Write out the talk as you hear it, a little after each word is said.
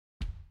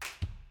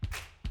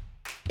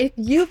If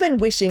you've been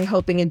wishing,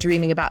 hoping, and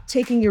dreaming about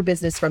taking your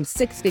business from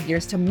 6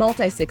 figures to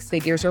multi-6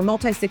 figures or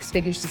multi-6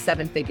 figures to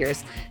 7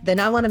 figures, then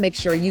I want to make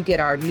sure you get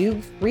our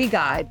new free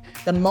guide,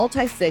 the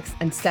Multi-6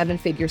 and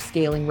 7-Figure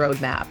Scaling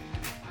Roadmap.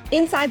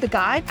 Inside the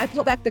guide, I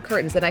pulled back the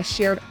curtains and I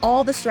shared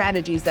all the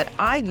strategies that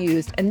I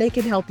used, and they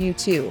can help you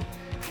too.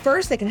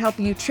 First, they can help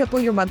you triple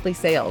your monthly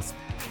sales.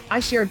 I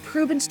shared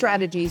proven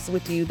strategies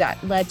with you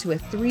that led to a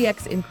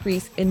 3x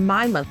increase in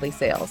my monthly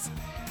sales.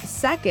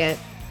 Second,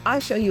 I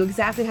show you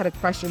exactly how to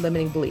crush your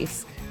limiting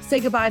beliefs.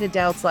 Say goodbye to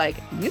doubts like,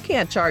 you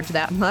can't charge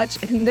that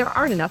much, and there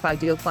aren't enough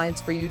ideal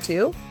clients for you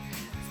too.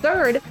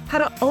 Third, how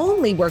to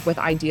only work with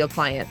ideal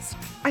clients.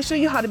 I show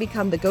you how to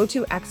become the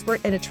go-to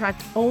expert and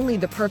attract only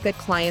the perfect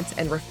clients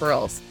and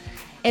referrals.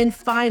 And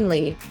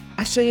finally,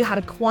 I show you how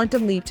to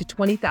quantum leap to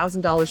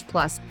 $20,000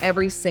 plus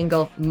every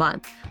single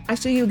month. I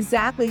show you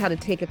exactly how to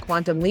take a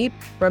quantum leap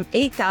from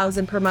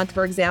 $8,000 per month,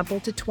 for example,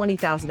 to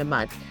 $20,000 a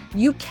month.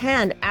 You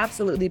can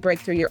absolutely break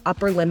through your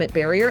upper limit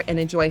barrier and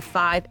enjoy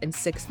 5- and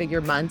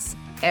 6-figure months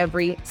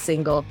every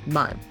single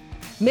month.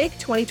 Make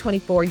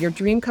 2024 your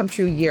dream come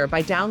true year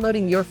by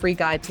downloading your free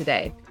guide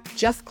today.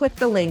 Just click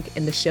the link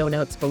in the show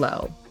notes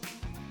below.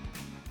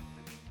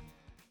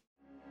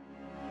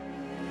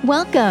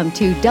 Welcome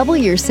to Double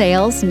Your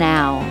Sales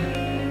Now,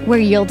 where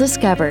you'll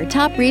discover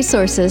top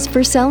resources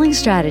for selling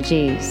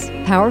strategies,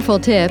 powerful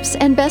tips,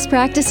 and best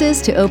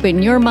practices to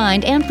open your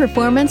mind and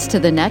performance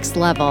to the next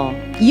level.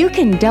 You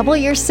can double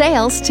your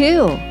sales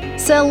too.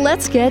 So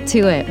let's get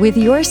to it with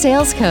your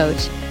sales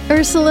coach,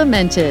 Ursula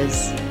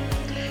Mentes.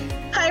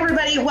 Hi,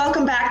 everybody.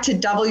 Welcome back to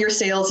Double Your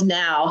Sales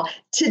Now.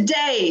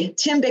 Today,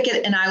 Tim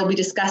Bickett and I will be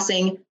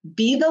discussing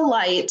Be the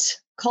Light,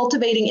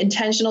 cultivating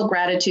intentional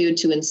gratitude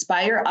to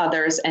inspire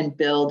others and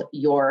build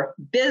your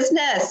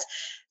business.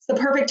 It's the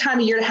perfect time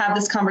of year to have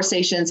this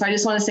conversation. So I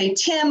just want to say,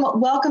 Tim,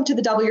 welcome to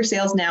the Double Your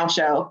Sales Now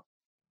show.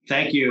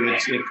 Thank you.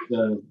 It's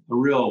a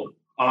real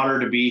honor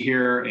to be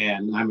here,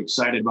 and I'm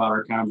excited about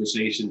our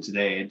conversation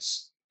today.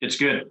 It's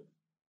good.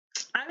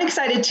 I'm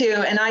excited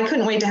too, and I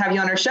couldn't wait to have you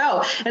on our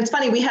show. And it's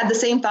funny, we had the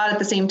same thought at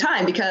the same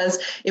time because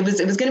it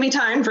was going to be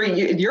time for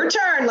your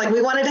turn. Like,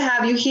 we wanted to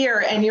have you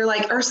here, and you're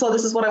like, Ursula,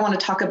 this is what I want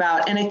to talk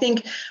about. And I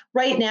think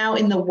right now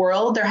in the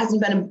world, there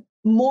hasn't been a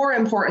more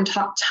important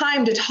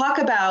time to talk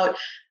about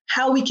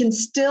how we can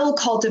still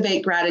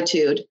cultivate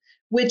gratitude,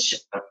 which,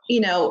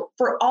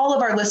 for all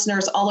of our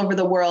listeners all over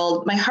the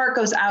world, my heart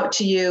goes out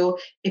to you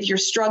if you're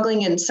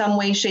struggling in some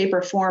way, shape,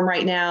 or form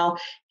right now.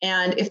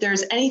 And if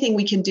there's anything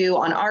we can do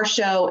on our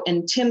show,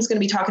 and Tim's going to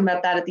be talking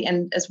about that at the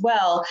end as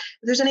well, if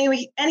there's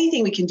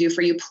anything we can do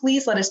for you,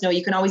 please let us know.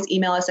 You can always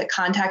email us at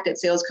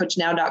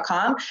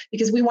contact@salescoachnow.com,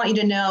 because we want you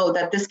to know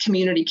that this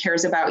community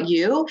cares about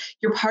you.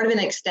 You're part of an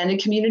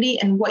extended community,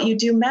 and what you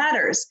do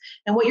matters,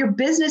 and what your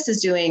business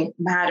is doing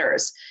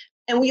matters.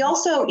 And we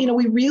also,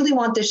 we really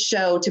want this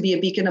show to be a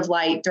beacon of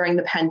light during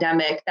the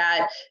pandemic,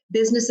 that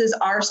businesses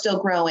are still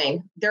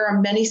growing. There are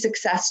many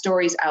success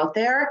stories out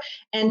there,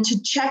 and to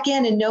check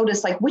in and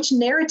notice, like, which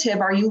narrative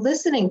are you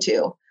listening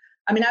to?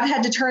 I mean, I've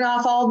had to turn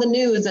off all the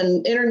news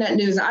and internet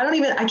news. I don't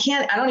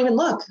even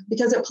look,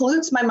 because it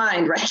pollutes my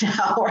mind right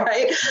now,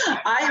 right?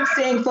 I am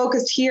staying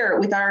focused here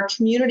with our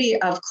community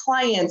of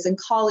clients and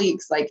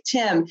colleagues like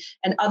Tim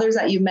and others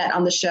that you've met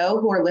on the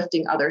show who are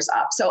lifting others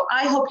up. So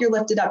I hope you're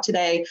lifted up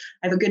today.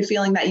 I have a good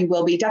feeling that you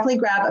will be. Definitely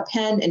grab a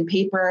pen and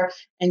paper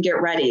and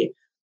get ready.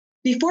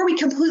 Before we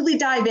completely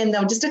dive in,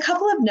 though, just a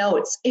couple of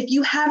notes. If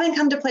you haven't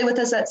come to play with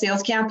us at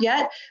Sales Camp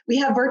yet, we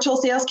have virtual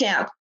Sales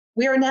Camp.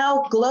 We are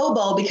now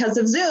global because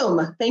of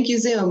Zoom. Thank you,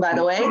 Zoom, by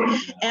the way.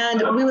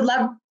 And we would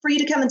love for you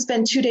to come and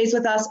spend 2 days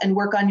with us and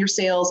work on your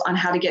sales on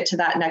how to get to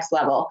that next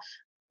level.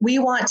 We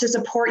want to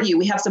support you.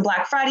 We have some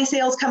Black Friday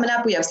sales coming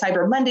up. We have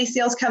Cyber Monday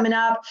sales coming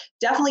up.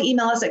 Definitely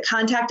email us at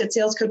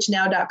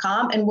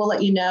contact@salescoachnow.com, and we'll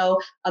let you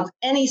know of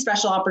any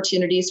special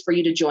opportunities for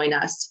you to join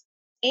us.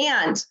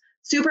 And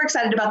super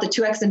excited about the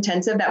 2X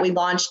Intensive that we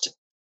launched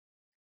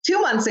 2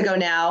 months ago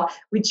now.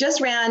 We just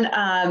ran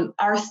we're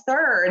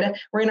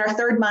in our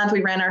third month.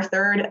 We ran our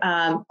third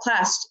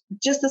class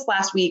just this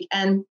last week.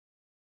 And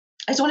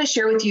I just want to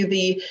share with you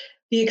the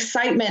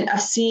excitement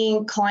of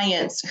seeing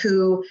clients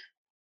who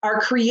are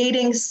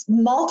creating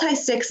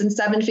multi-6 and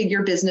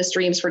 7-figure business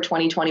streams for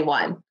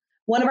 2021.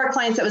 One of our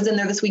clients that was in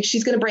there this week,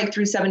 she's going to break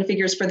through 7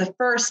 figures for the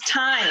first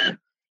time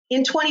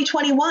in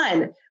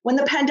 2021, when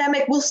the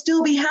pandemic will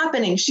still be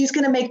happening. She's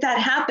going to make that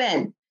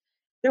happen.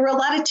 There were a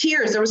lot of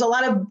tears. There was a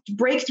lot of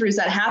breakthroughs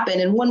that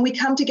happened. And when we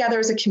come together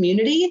as a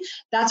community,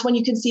 that's when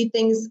you can see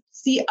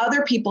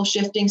other people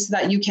shifting so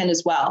that you can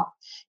as well.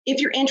 If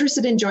you're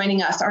interested in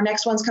joining us, our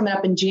next one's coming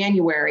up in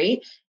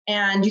January,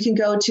 and you can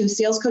go to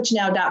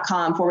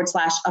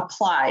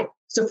salescoachnow.com/apply.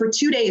 So for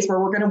 2 days where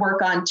we're going to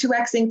work on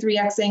 2Xing,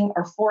 3Xing,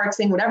 or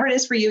 4Xing, whatever it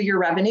is for you, your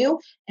revenue,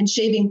 and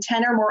shaving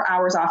 10 or more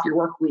hours off your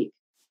work week.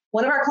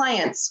 One of our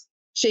clients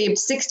shaved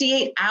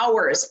 68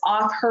 hours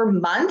off her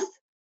month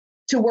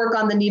to work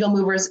on the needle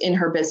movers in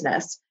her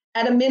business.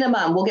 At a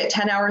minimum, we'll get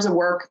 10 hours of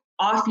work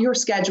off your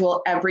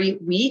schedule every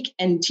week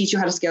and teach you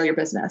how to scale your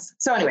business.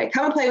 So anyway,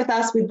 come and play with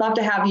us. We'd love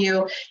to have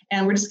you.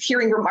 And we're just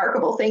hearing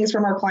remarkable things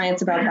from our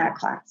clients about that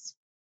class.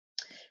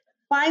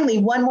 Finally,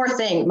 one more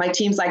thing. My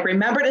team's like,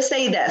 remember to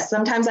say this.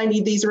 Sometimes I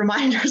need these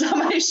reminders on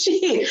my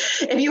sheet.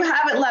 If you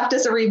haven't left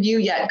us a review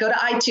yet, go to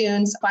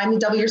iTunes, find the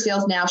Double Your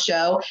Sales Now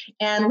show,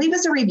 and leave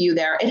us a review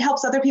there. It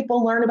helps other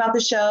people learn about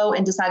the show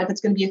and decide if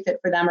it's going to be a fit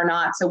for them or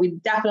not. So we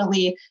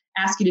definitely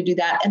ask you to do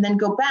that. And then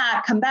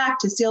come back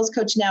to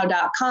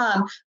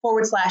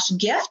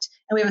salescoachnow.com/gift.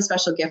 And we have a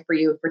special gift for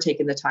you for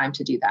taking the time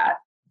to do that.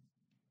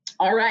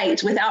 All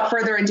right. Without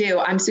further ado,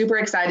 I'm super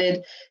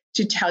excited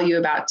to tell you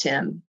about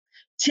Tim.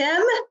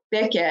 Tim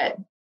Bickett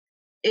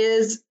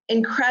is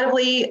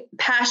incredibly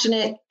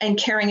passionate and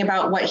caring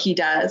about what he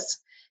does.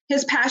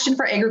 His passion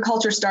for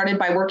agriculture started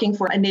by working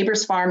for a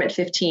neighbor's farm at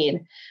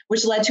 15,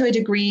 which led to a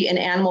degree in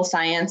animal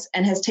science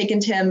and has taken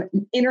Tim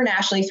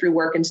internationally through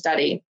work and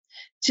study.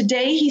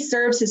 Today, he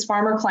serves his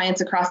farmer clients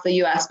across the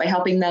U.S. by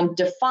helping them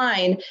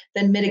define,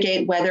 then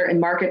mitigate weather and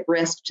market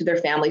risk to their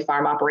family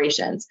farm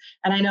operations.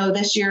 And I know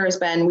this year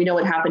we know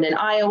what happened in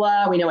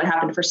Iowa. We know what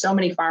happened for so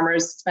many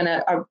farmers. It's been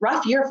a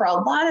rough year for a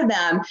lot of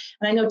them.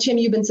 And I know, Tim,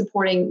 you've been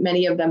supporting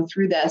many of them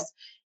through this.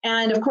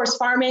 And of course,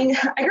 farming,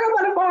 I grew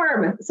up on a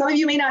farm. Some of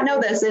you may not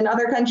know this in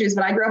other countries,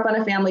 but I grew up on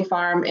a family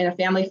farm in a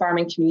family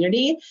farming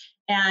community.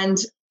 And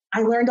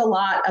I learned a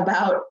lot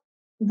about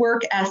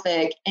work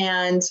ethic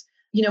and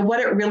what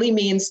it really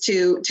means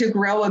to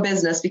grow a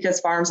business, because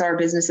farms are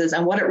businesses,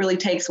 and what it really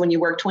takes when you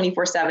work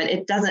 24/7.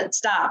 It doesn't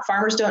stop.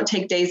 Farmers don't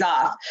take days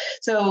off.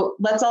 So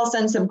let's all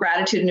send some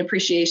gratitude and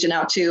appreciation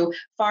out to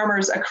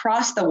farmers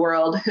across the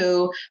world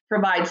who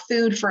provide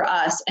food for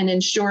us and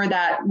ensure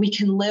that we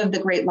can live the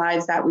great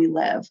lives that we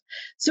live.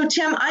 So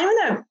Tim, I'm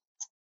going to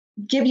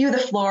give you the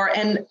floor,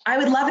 and I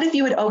would love it if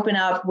you would open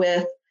up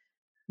with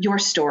your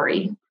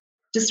story.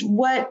 Just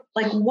what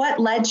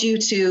led you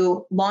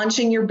to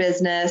launching your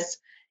business?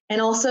 And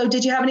also,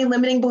 did you have any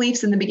limiting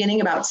beliefs in the beginning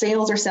about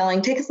sales or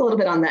selling? Take us a little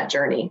bit on that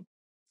journey.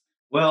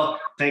 Well,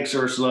 thanks,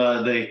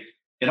 Ursula.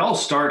 It all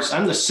starts,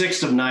 I'm the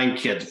sixth of 9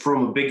 kids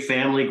from a big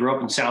family, grew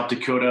up in South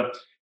Dakota.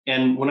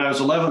 And when I was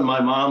 11,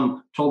 my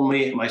mom told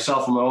me,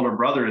 myself and my older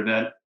brother,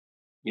 that,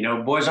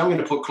 boys, I'm going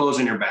to put clothes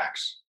on your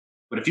backs.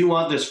 But if you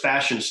want this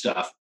fashion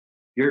stuff,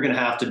 you're going to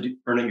have to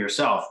earn it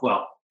yourself.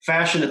 Well,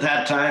 fashion at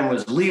that time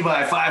was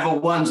Levi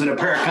 501s and a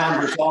pair of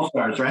Converse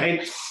All-Stars,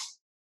 right?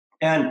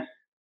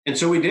 And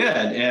so we did,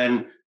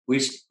 and we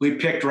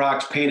picked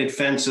rocks, painted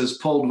fences,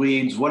 pulled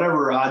weeds,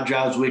 whatever odd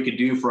jobs we could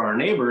do for our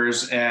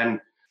neighbors.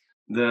 And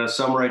the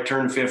summer I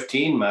turned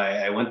 15,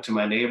 I went to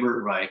my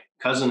neighbor, my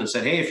cousin, and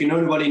said, hey, if you know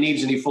anybody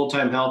needs any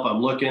full-time help, I'm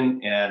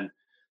looking. And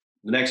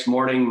the next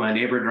morning, my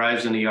neighbor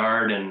drives in the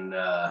yard, and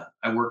I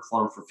worked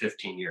for him for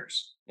 15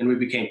 years, and we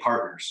became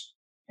partners.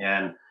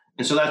 And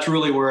so that's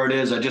really where it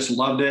is. I just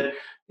loved it.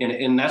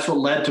 And that's what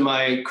led to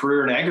my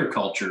career in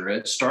agriculture.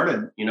 It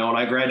started, when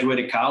I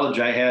graduated college,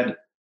 I had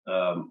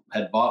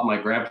bought my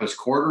grandpa's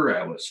quarter.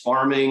 I was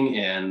farming,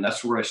 and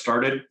that's where I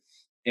started.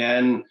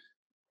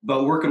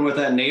 But working with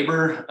that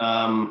neighbor,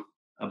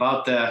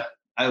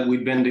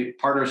 we'd been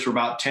partners for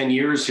about 10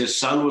 years. His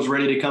son was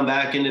ready to come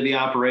back into the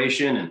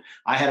operation, and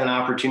I had an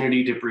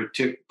opportunity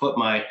to put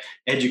my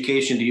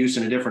education to use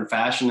in a different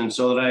fashion. And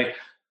so that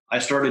I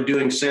started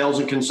doing sales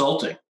and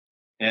consulting,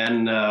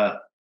 and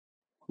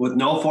with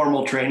no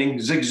formal training.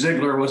 Zig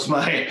Ziglar was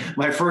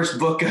my first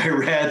book I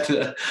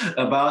read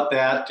about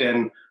that,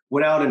 and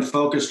went out and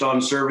focused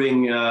on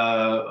serving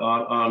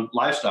on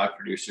livestock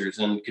producers,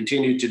 and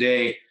continued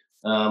today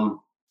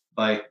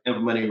by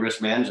implementing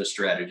risk management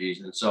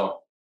strategies. And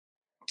so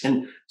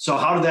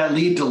how did that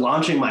lead to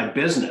launching my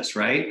business,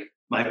 right?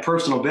 My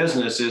personal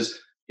business is,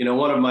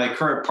 one of my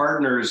current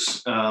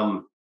partners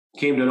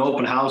came to an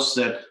open house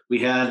that we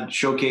had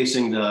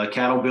showcasing the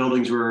cattle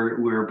buildings we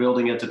were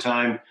building at the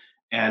time.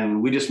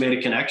 And we just made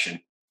a connection.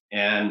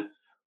 And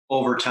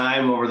over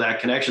time, over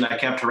that connection, I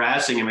kept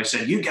harassing him. I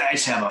said, you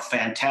guys have a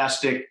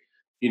fantastic,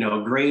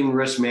 grain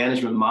risk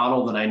management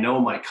model that I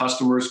know my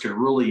customers could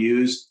really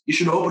use. You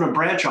should open a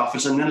branch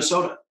office in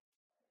Minnesota.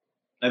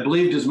 I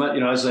believed as much,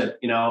 I said,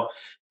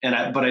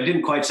 but I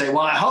didn't quite say, well,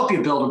 I help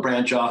you build a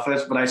branch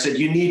office, but I said,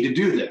 you need to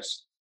do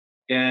this.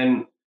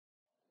 And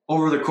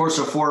over the course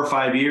of 4 or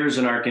 5 years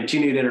in our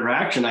continued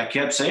interaction, I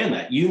kept saying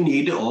that you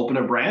need to open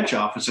a branch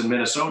office in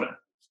Minnesota.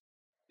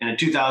 And in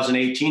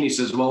 2018, he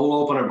says, well, we'll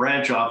open a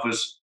branch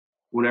office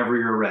whenever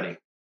you're ready.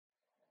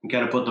 And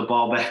kind of put the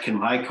ball back in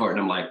my court.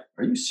 And I'm like,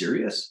 are you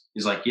serious?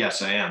 He's like,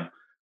 yes, I am.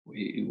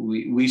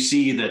 We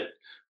see the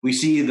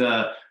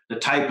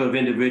type of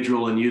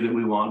individual in you that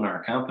we want in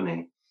our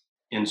company.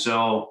 And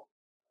so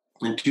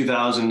in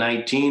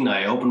 2019,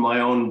 I opened my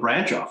own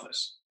branch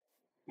office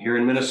here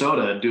in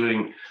Minnesota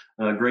doing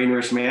grain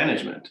risk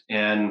management,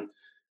 and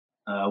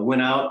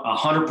went out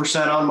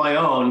 100% on my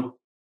own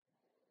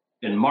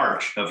in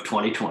March of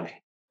 2020.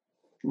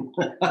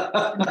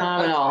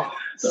 Phenomenal.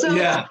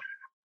 Yeah.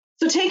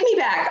 So take me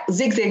back.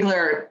 Zig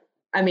Ziglar,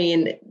 I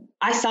mean,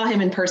 I saw him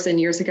in person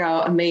years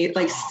ago. Amazing,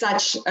 like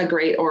such a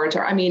great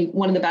orator. I mean,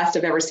 one of the best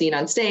I've ever seen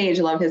on stage.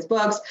 I love his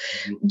books.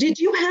 Did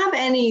you have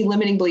any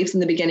limiting beliefs in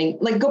the beginning?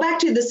 Like go back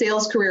to the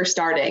sales career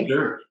starting.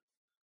 Sure.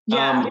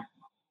 Yeah.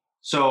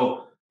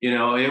 So,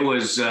 it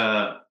was,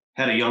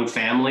 had a young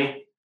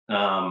family,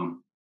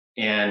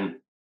 and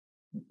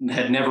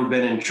had never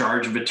been in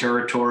charge of a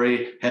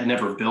territory, had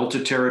never built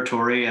a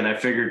territory. And I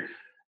figured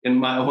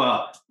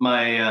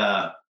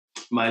my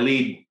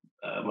lead,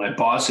 my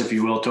boss, if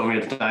you will, told me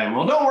at the time,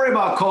 well, don't worry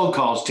about cold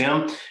calls,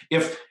 Tim.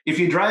 If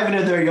you drive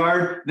into their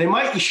yard, they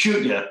might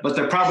shoot you, but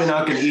they're probably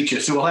not going to eat you.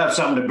 So we'll have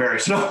something to bury.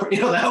 So,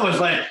 that was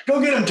like, go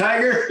get him,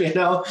 Tiger,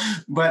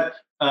 but,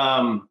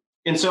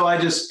 and so I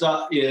just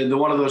thought,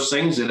 one of those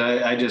things that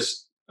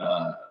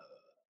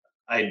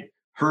I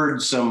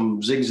heard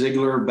some Zig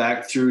Ziglar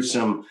back through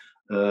some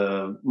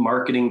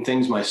marketing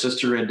things my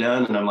sister had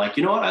done. And I'm like,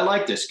 you know what? I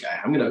like this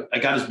guy. I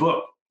got his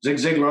book, Zig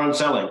Ziglar on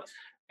Selling.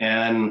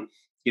 And,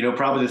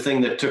 probably the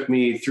thing that took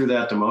me through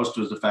that the most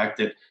was the fact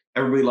that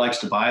everybody likes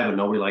to buy, but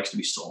nobody likes to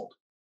be sold,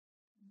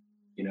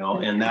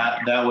 and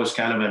that was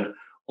kind of an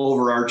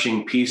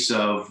overarching piece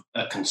of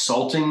a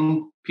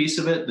consulting piece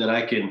of it, that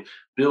I can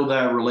build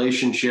that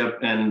relationship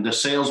and the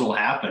sales will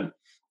happen,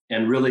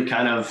 and really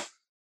kind of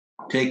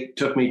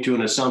took me to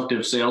an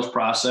assumptive sales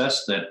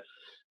process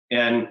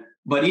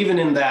but even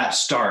in that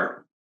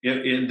start,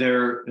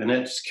 and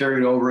it's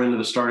carried over into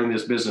the starting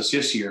this business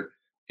this year,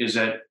 is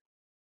that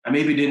I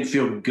maybe didn't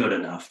feel good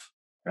enough,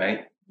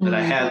 right? That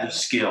I had the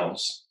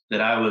skills, that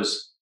I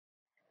was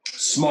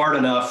smart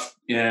enough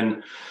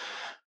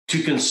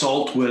to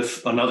consult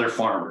with another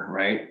farmer,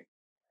 right?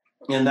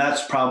 And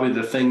that's probably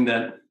the thing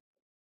that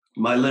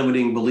my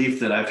limiting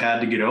belief that I've had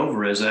to get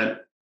over is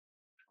that,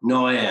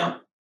 no, I am.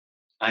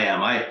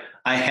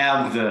 I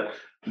have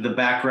the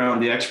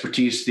background, the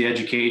expertise, the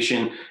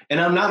education, and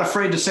I'm not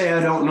afraid to say I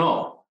don't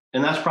know.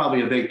 And that's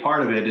probably a big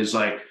part of it, is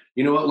like,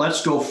 you know what,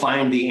 let's go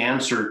find the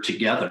answer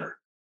together.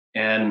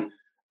 And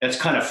it's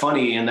kind of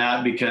funny in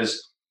that,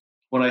 because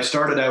when I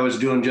started, I was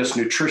doing just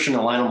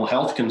nutritional animal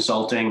health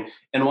consulting.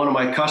 And one of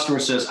my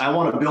customers says, I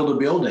want to build a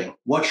building.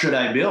 What should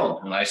I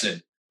build? And I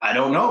said, I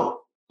don't know.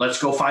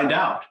 Let's go find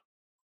out.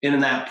 And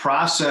in that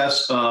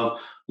process of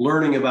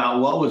learning about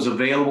what was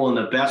available and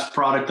the best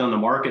product on the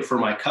market for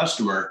my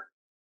customer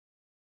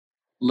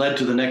led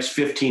to the next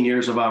 15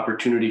 years of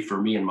opportunity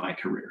for me in my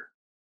career.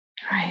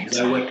 Right.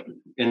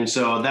 And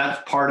so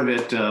that's part of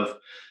it.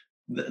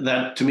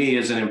 That to me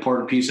is an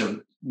important piece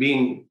of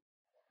being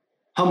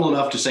humble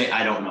enough to say,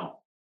 I don't know.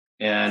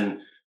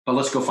 But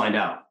let's go find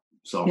out.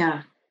 So,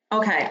 yeah.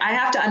 Okay. I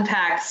have to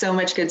unpack so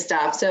much good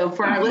stuff. So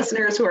for our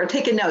listeners who are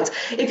taking notes,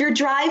 if you're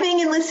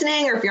driving and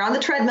listening, or if you're on the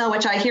treadmill,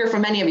 which I hear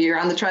from many of you, you're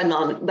on the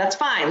treadmill, that's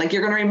fine. Like,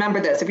 you're going to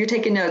remember this. If you're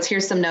taking notes,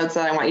 here's some notes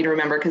that I want you to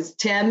remember, because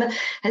Tim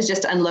has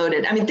just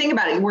unloaded. I mean, think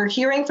about it. We're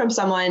hearing from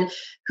someone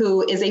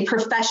who is a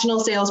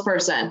professional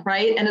salesperson,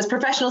 right? And as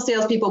professional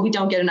salespeople, we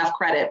don't get enough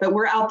credit, but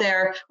we're out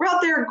there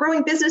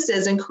growing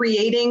businesses and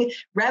creating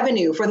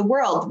revenue for the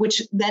world,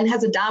 which then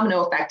has a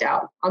domino effect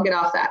out. I'll get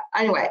off that.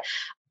 Anyway,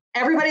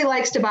 everybody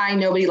likes to buy,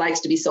 nobody likes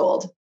to be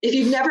sold. If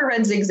you've never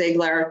read Zig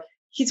Ziglar,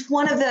 he's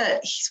one of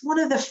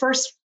the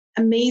first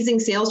amazing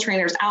sales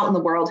trainers out in the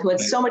world who had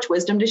so much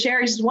wisdom to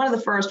share. He's one of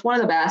the first, one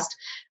of the best.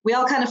 We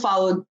all kind of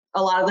followed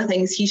a lot of the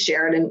things he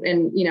shared,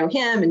 and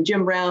him and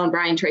Jim Brown,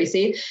 Brian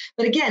Tracy.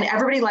 But again,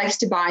 everybody likes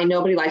to buy,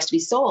 nobody likes to be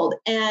sold.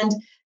 And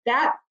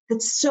that's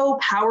so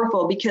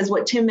powerful, because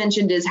what Tim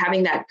mentioned is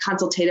having that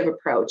consultative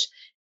approach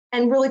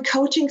and really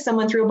coaching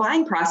someone through a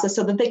buying process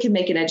so that they can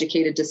make an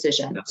educated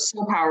decision. Yes.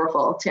 So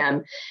powerful,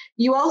 Tim.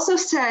 You also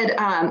said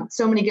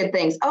so many good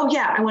things. Oh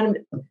yeah,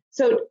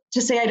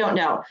 to say I don't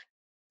know.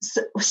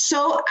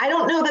 So I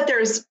don't know that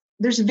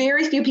there's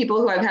very few people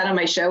who I've had on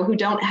my show who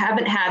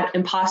haven't had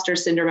imposter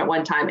syndrome at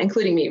one time,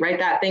 including me, right?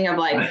 That thing of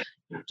like,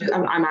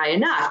 am I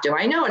enough? Do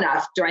I know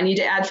enough? Do I need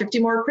to add 50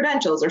 more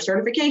credentials or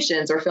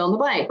certifications or fill in the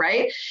blank,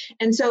 right?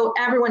 And so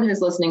everyone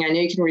who's listening, I know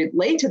you can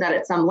relate to that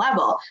at some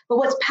level. But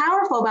what's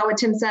powerful about what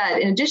Tim said,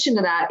 in addition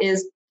to that,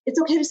 is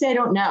it's okay to say, I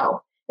don't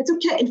know. It's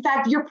okay. In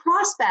fact, your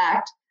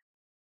prospect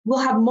will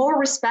have more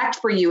respect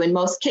for you in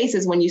most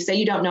cases when you say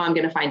you don't know, I'm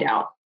going to find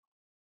out.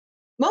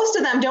 Most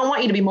of them don't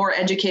want you to be more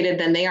educated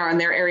than they are in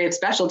their area of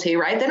specialty,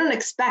 right? They don't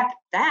expect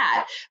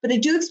that, but they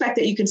do expect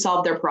that you can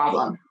solve their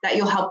problem, that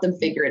you'll help them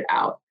figure it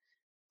out.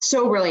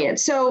 So brilliant.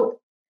 So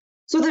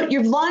that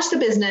you've launched the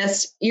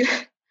business,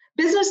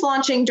 business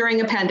launching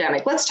during a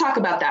pandemic. Let's talk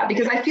about that,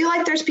 because I feel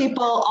like there's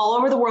people all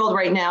over the world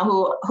right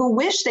now who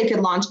wish they could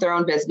launch their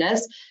own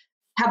business,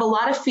 have a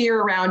lot of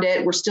fear around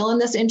it. We're still in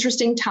this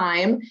interesting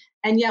time.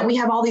 And yet we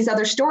have all these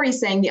other stories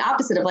saying the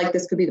opposite of like,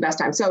 this could be the best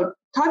time. So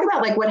talk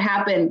about like what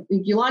happened.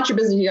 You launch your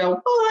business, you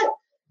go, what?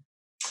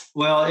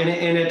 Well,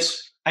 and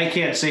I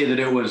can't say that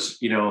it was,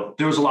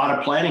 there was a lot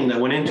of planning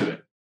that went into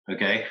it.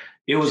 Okay.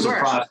 It was a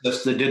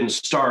process that didn't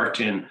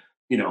start in,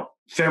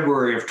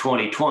 February of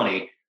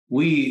 2020.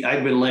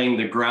 I'd been laying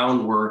the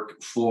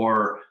groundwork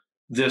for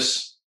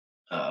this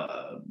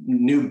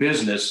new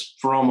business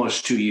for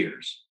almost 2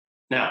 years.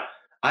 Now,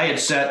 I had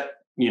set,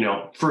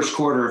 first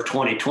quarter of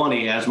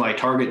 2020 as my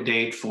target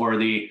date for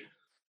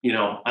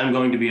I'm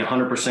going to be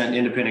 100%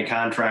 independent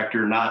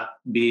contractor, not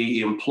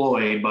be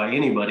employed by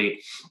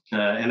anybody.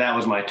 And that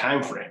was my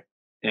time frame.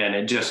 And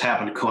it just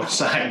happened to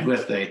coincide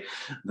with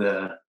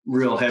the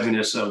real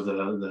heaviness of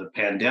the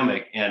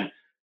pandemic. And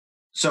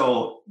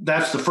so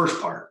that's the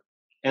first part.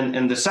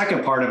 And the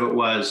second part of it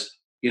was,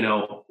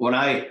 when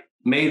I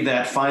made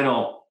that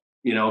final,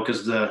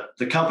 because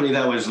the company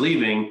that was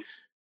leaving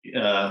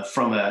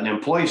from an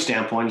employee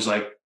standpoint is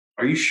like,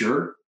 are you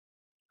sure?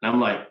 And I'm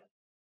like,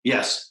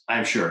 yes,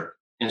 I'm sure.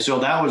 And so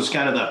that was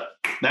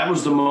that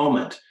was the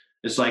moment.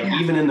 It's like,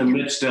 even in the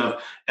midst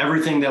of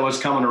everything that was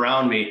coming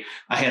around me,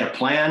 I had a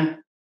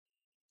plan,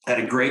 I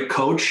had a great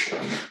coach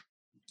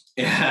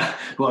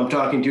who I'm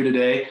talking to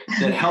today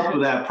that helped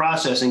with that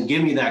process and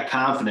give me that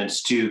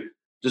confidence to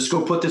just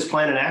go put this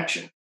plan in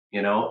action,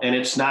 and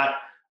it's not,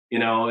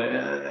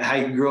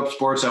 I grew up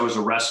sports. I was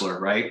a wrestler.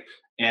 Right.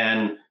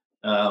 And,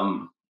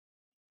 my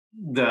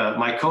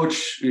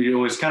coach,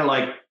 was kind of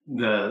like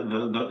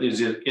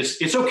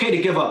it's okay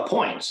to give up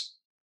points.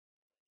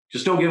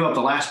 Just don't give up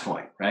the last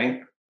point.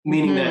 Right.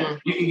 Meaning that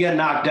you can get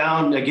knocked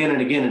down again and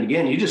again and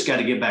again. You just got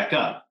to get back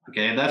up.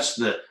 Okay. That's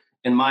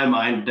in my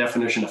mind,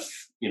 definition of,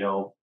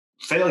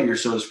 failure,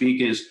 so to speak,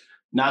 is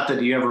not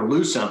that you ever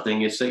lose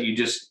something. It's that you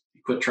just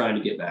quit trying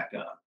to get back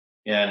up.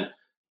 And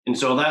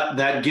so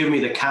that gave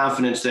me the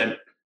confidence that,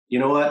 you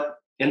know what,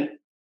 and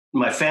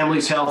my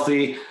family's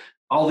healthy,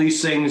 all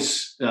these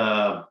things,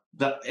 that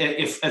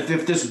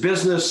if this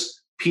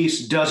business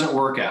piece doesn't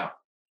work out,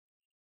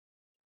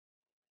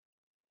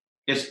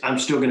 I'm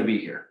still going to be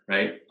here,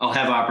 right? I'll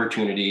have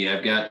opportunity.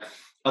 I've got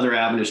other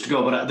avenues to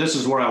go, but this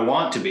is where I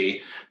want to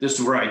be. This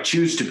is where I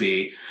choose to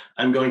be.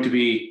 I'm going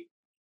to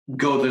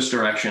go this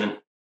direction.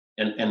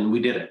 And we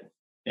did it.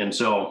 And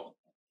so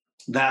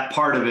that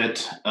part of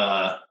it,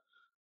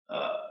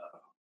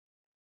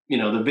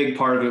 the big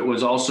part of it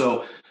was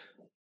also,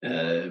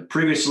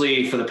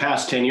 previously for the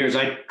past 10 years,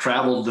 I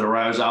traveled, or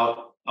I was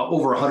out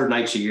over 100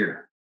 nights a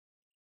year.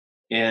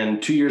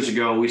 And 2 years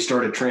ago, we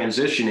started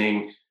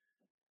transitioning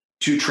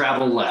to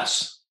travel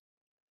less.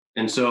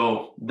 And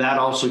so that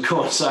also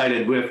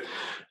coincided with,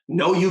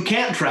 no, you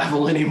can't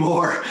travel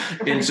anymore.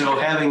 And so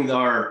having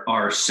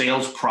our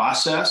sales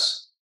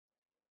process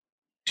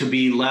to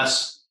be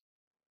less,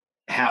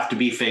 have to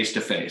be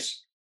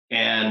face-to-face.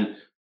 And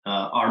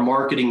our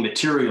marketing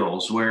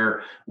materials,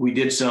 where we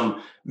did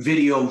some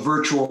video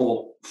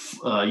virtual,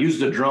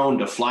 used a drone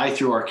to fly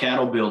through our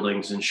cattle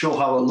buildings and show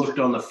how it looked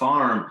on the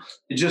farm.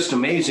 It's just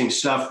amazing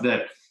stuff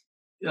that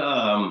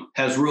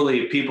has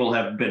really, people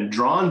have been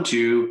drawn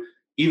to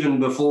even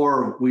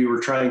before we were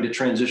trying to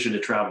transition to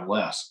travel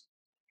less.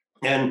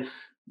 And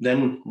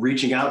then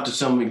reaching out to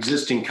some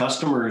existing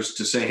customers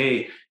to say,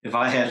 hey, if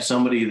I had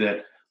somebody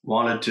that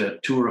wanted to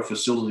tour a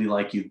facility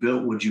like you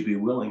built, would you be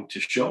willing to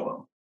show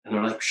them? And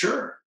they're like,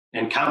 sure,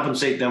 and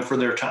compensate them for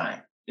their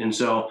time. And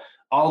so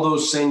all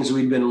those things,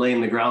 we've been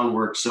laying the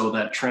groundwork so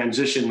that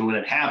transition, when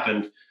it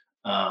happened,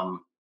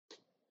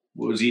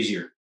 was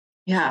easier.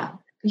 Yeah.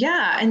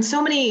 Yeah.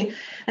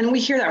 And we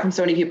hear that from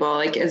so many people,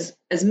 like as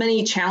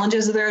many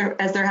challenges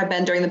as there have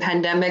been during the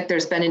pandemic,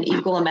 there's been an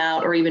equal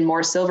amount or even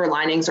more silver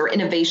linings or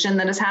innovation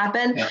that has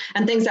happened,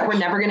 and things that we're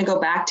never going to go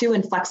back to,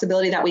 and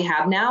flexibility that we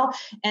have now.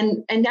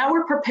 And now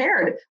we're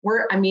prepared.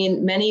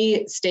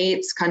 Many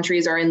states,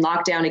 countries are in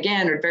lockdown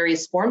again, or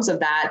various forms of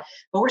that,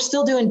 but we're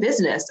still doing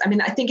business. I mean,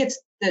 I think it's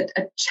a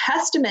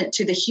testament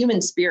to the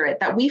human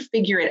spirit that we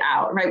figure it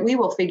out, right? We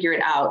will figure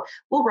it out.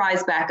 We'll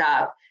rise back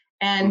up.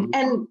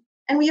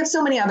 And we have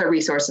so many other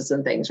resources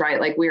and things,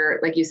 right? Like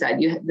you said,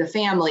 the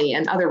family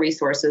and other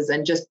resources,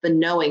 and just the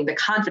knowing, the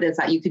confidence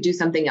that you could do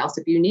something else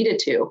if you needed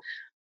to.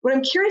 What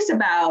I'm curious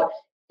about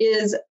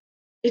is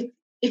if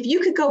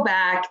you could go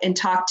back and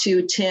talk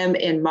to Tim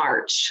in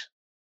March,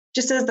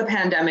 just as the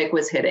pandemic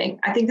was hitting.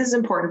 I think this is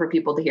important for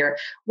people to hear.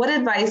 What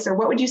advice, or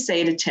what would you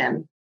say to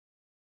Tim?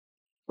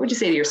 What would you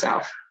say to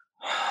yourself?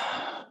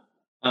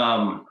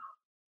 And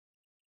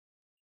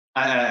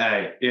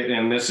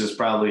this is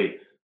probably,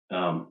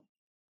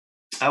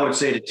 I would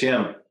say to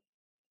Tim,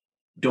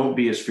 don't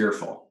be as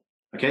fearful.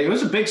 Okay. It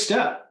was a big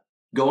step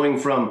going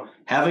from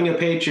having a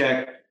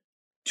paycheck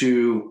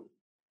to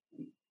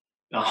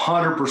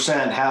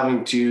 100%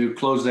 having to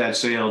close that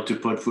sale to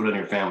put food on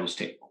your family's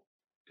table.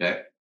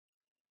 Okay.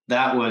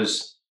 That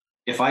was,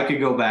 if I could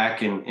go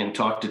back and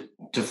talk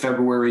to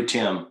February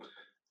Tim,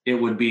 it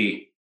would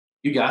be,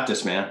 you got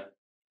this, man.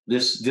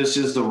 This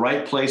is the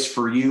right place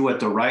for you at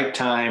the right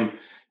time.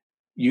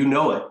 You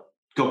know it.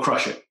 Go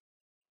crush it.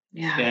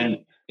 Yeah.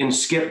 And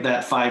skip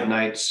that 5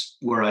 nights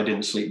where I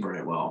didn't sleep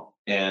very well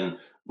and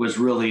was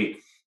really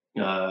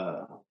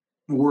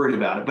worried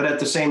about it. But at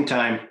the same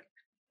time,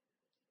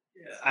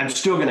 I'm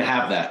still going to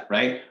have that,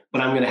 right?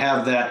 But I'm going to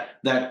have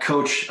that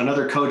coach,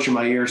 another coach in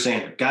my ear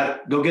saying, got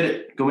it, go get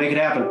it, go make it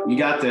happen. You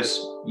got this.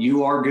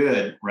 You are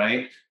good,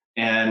 right?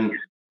 And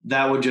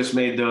that would just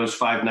made those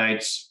 5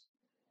 nights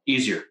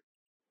easier.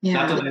 Yeah.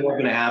 Not that they weren't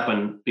going to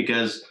happen,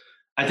 because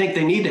I think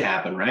they need to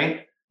happen,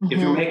 right? If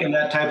you're making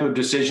that type of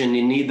decision,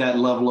 you need that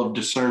level of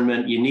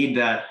discernment. You need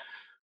that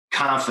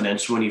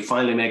confidence when you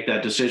finally make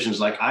that decision.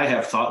 It's like, I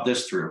have thought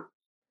this through.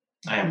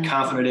 I am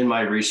confident in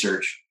my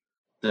research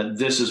that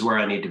this is where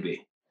I need to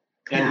be.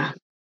 And,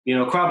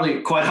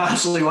 probably, quite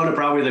honestly, one of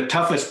probably the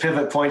toughest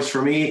pivot points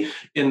for me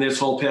in this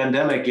whole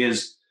pandemic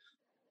is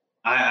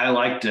I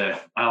like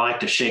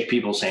to shake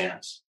people's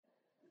hands.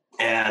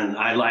 And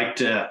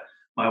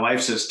my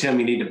wife says, Tim,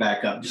 you need to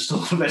back up just a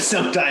little bit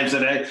sometimes.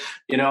 And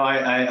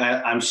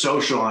I'm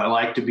social. And I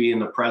like to be in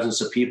the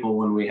presence of people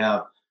when we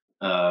have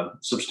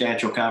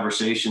substantial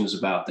conversations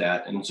about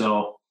that. And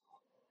so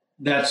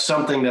that's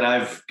something that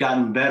I've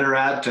gotten better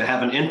at, to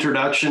have an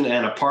introduction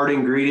and a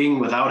parting greeting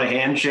without a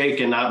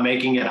handshake and not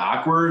making it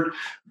awkward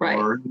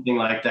or anything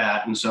like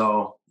that. And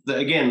so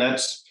again,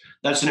 that's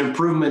an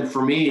improvement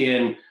for me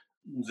in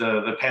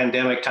the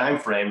pandemic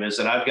timeframe, is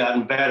that I've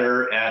gotten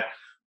better at,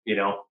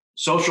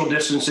 social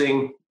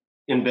distancing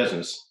in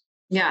business.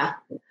 Yeah.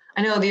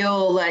 I know the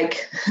old,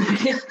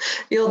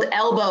 the old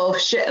elbow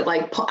shit,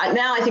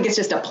 now I think it's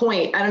just a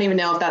point. I don't even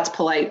know if that's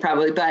polite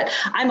probably, but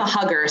I'm a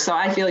hugger. So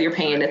I feel your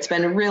pain. It's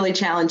been really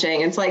challenging.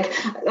 It's like,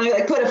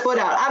 I put a foot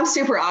out. I'm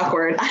super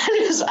awkward. I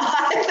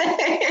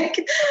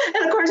think,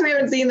 and of course we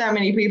haven't seen that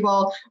many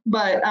people,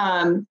 but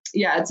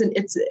that's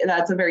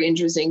a very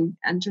interesting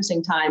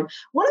time.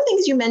 One of the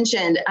things you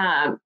mentioned,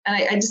 and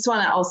I just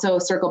want to also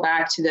circle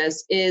back to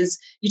this, is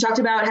you talked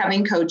about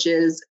having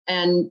coaches,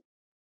 and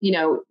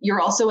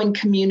you're also in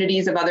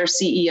communities of other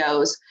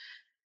CEOs.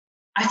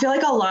 I feel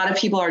like a lot of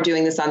people are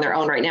doing this on their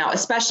own right now,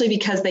 especially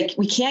because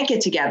we can't get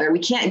together. We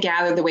can't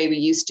gather the way we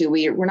used to.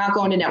 We're not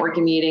going to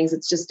networking meetings.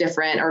 It's just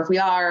different. Or if we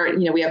are,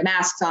 we have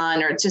masks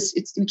on, or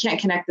we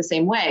can't connect the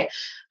same way.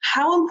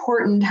 How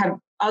important have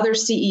other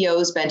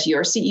CEOs been to you,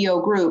 or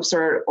CEO groups,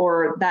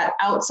 or that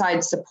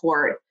outside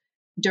support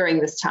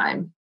during this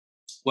time?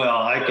 Well,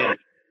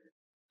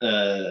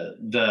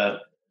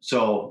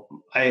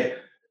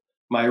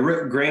 my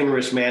grain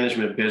risk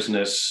management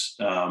business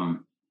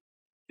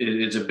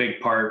is a big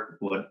part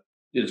what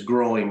is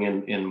growing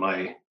in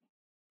my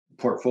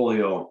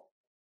portfolio.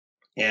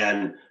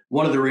 And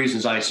one of the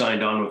reasons I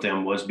signed on with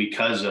them was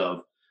because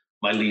of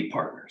my lead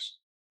partners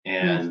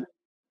and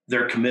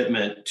their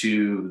commitment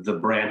to the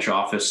branch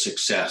office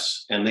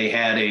success. And they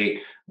had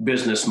a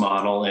business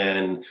model,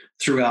 and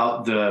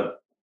throughout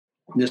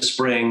this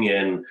spring,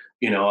 and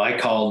I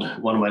called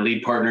one of my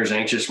lead partners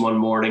anxious one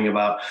morning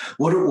about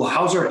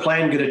how's our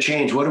plan going to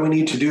change? What do we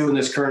need to do in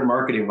this current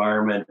market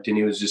environment? And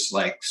he was just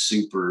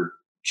super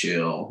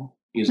chill.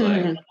 He's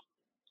like,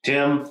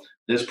 Tim,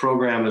 this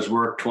program has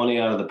worked 20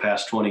 out of the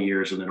past 20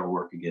 years, and it'll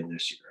work again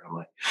this year. I'm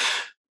like,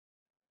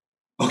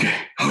 okay.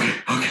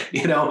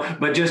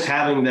 But just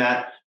having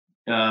that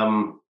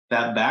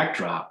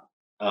backdrop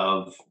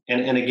of,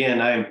 and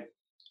again,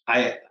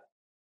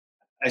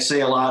 I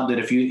say a lot that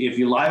if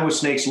you lie with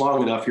snakes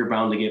long enough, you're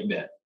bound to get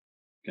bit.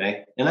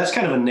 Okay. And that's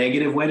kind of a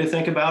negative way to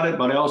think about it.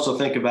 But I also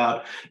think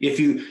about if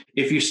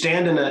you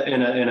stand in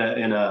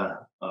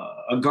a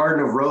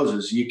garden of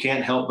roses, you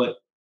can't help but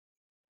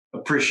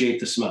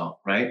appreciate the smell.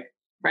 Right.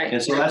 Right.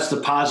 And so that's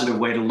the positive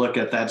way to look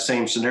at that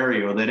same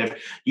scenario, that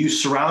if you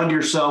surround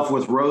yourself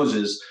with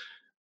roses,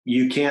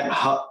 you can't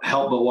help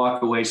but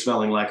walk away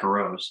smelling like a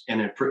rose.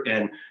 And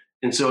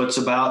so it's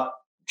about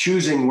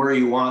choosing where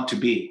you want to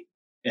be.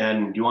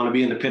 And you want to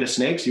be in the pit of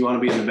snakes, you want to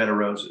be in the bed of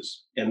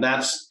roses. And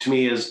that's, to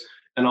me, is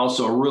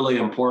also a really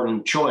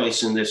important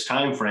choice in this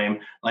time frame.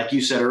 Like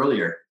you said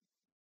earlier,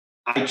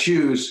 I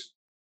choose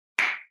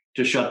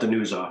to shut the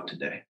news off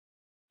today.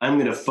 I'm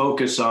going to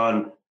focus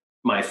on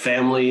my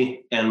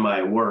family and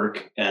my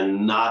work,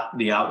 and not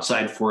the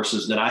outside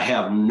forces that I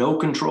have no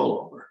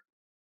control over,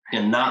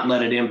 and not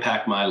let it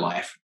impact my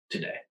life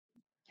today.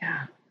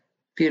 Yeah.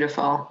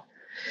 Beautiful.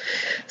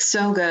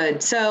 So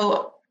good.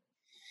 So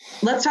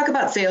let's talk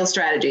about sales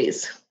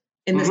strategies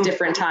in this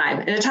different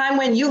time, in a time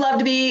when you love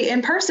to be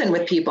in person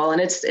with people,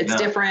 and it's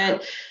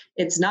different.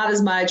 It's not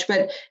as much,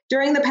 but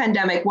during the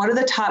pandemic, what are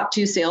the top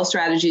 2 sales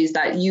strategies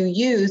that you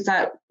use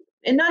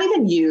and not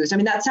even used? I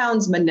mean, that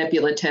sounds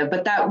manipulative,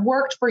 but that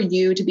worked for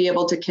you to be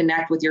able to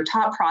connect with your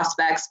top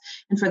prospects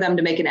and for them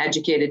to make an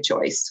educated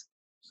choice?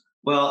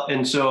 Well,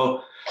 and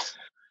so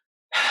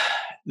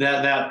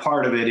that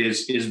part of it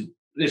is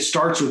it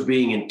starts with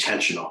being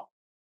intentional.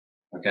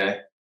 Okay.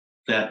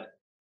 That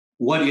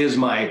what is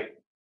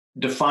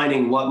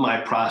defining what my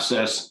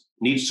process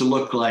needs to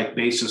look like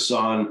basis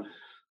on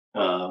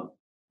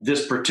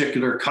this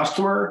particular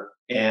customer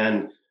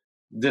and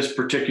this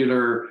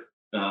particular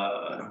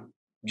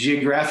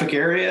geographic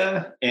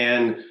area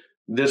and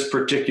this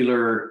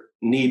particular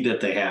need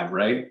that they have,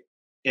 right?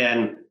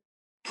 And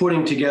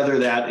putting together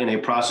that in a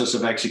process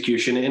of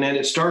execution. And then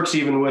it starts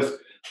even with,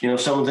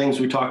 some of the things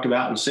we talked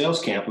about in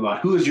sales camp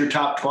about who is your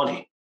top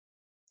 20,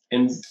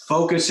 and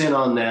focus in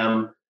on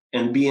them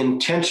and be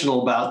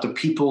intentional about the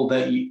people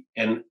that you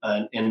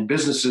and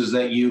businesses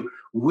that you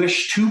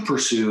wish to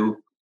pursue,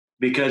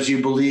 because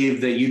you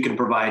believe that you can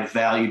provide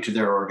value to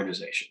their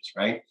organizations,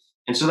 right?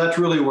 And so that's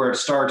really where it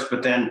starts.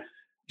 But then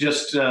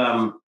just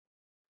some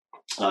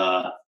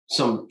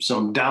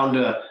down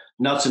to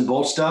nuts and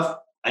bolts stuff,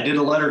 I did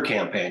a letter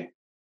campaign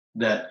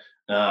that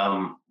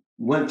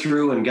went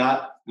through and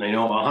got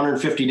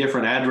 150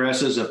 different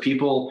addresses of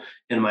people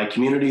in my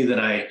community that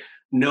I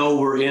know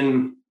were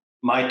in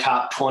my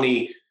top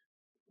 20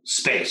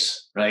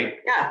 space, right?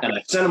 Yeah. And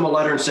I sent them a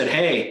letter and said,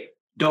 hey,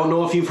 don't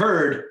know if you've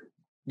heard,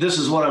 this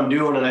is what I'm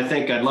doing. And I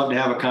think I'd love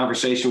to have a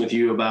conversation with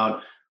you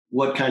about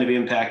what kind of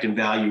impact and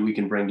value we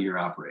can bring to your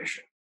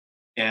operation.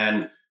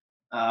 And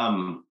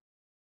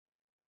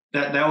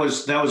that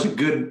was a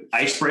good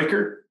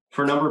icebreaker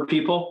for a number of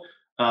people.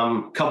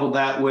 Coupled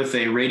that with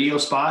a radio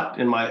spot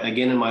in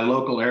my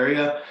local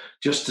area,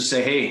 just to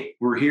say, hey,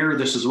 we're here.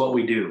 This is what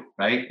we do,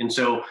 right? And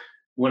so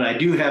when I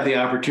do have the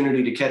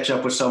opportunity to catch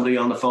up with somebody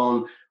on the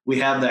phone, we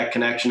have that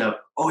connection of,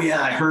 oh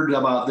yeah, I heard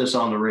about this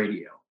on the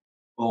radio.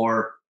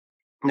 Or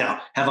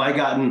now, have I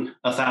gotten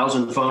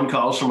 1,000 phone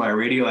calls from my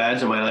radio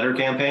ads and my letter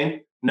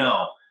campaign?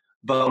 No.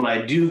 But when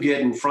I do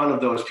get in front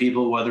of those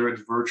people, whether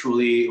it's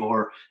virtually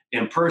or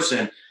in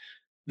person,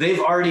 they've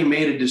already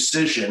made a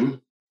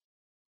decision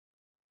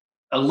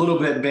a little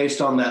bit based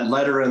on that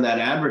letter and that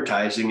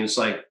advertising. It's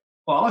like,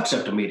 well, I'll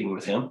accept a meeting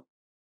with him.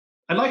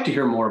 I'd like to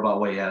hear more about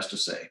what he has to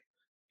say.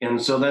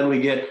 And so then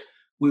we've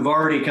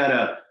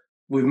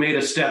made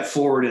a step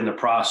forward in the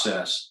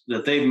process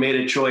that they've made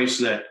a choice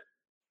that,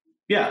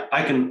 yeah,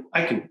 I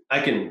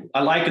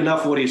like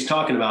enough what he's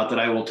talking about that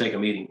I will take a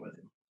meeting with him.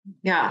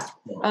 Yeah.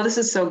 Oh, this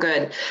is so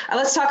good.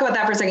 Let's talk about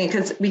that for a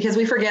second, because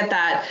we forget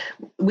that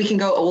we can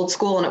go old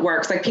school and it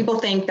works. Like, people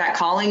think that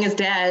calling is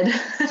dead.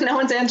 No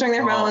one's answering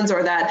their phones,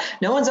 or that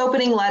no one's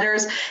opening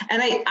letters.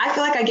 And I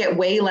feel like I get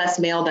way less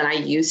mail than I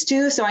used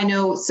to. So I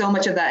know so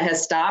much of that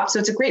has stopped. So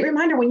it's a great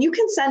reminder, when you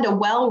can send a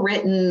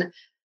well-written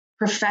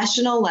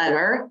professional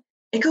letter,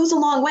 it goes a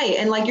long way.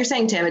 And like you're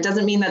saying, Tim, it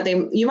doesn't mean that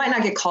you might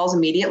not get calls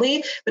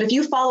immediately, but if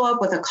you follow up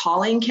with a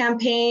calling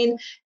campaign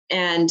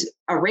and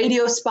a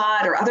radio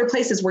spot or other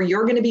places where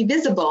you're going to be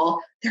visible,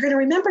 they're going to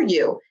remember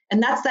you.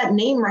 And that's that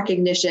name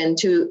recognition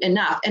to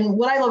enough. And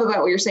what I love about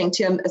what you're saying,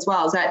 Tim, as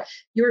well, is that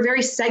you were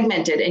very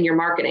segmented in your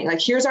marketing.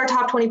 Like, here's our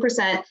top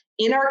 20%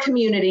 in our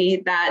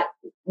community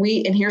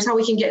and here's how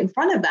we can get in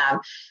front of them.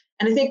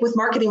 And I think with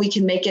marketing, we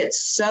can make it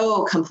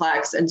so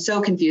complex and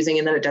so confusing,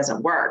 and then it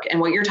doesn't work. And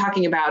what you're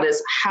talking about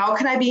is, how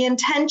can I be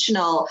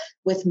intentional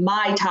with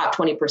my top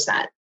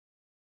 20%?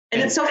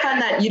 And it's so fun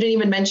that you didn't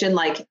even mention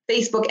like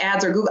Facebook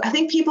ads or Google. I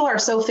think people are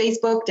so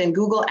Facebooked and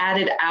Google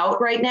added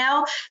out right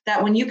now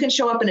that when you can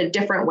show up in a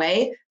different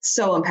way,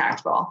 so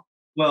impactful.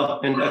 Well,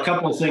 and a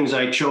couple of things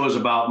I chose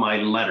about my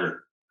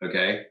letter.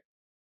 Okay.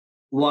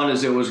 One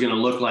is it was going to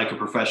look like a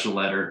professional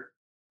letter.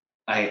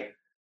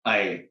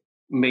 I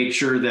made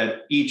sure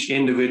that each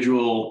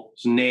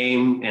individual's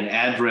name and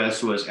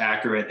address was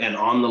accurate and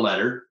on the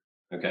letter.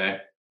 Okay.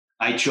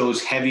 I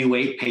chose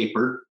heavyweight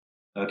paper.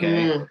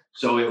 Okay.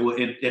 So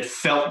it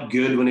felt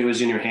good when it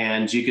was in your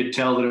hands. You could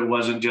tell that it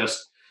wasn't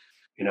just,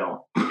 it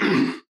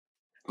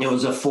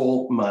was a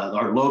full,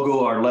 our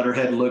logo, our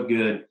letterhead looked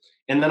good.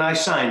 And then I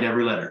signed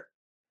every letter.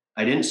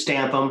 I didn't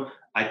stamp them.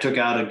 I took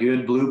out a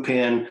good blue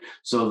pen.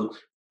 So,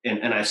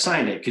 and I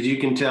signed it, because you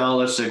can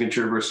tell a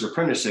signature versus a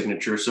printed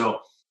signature.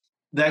 So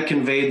that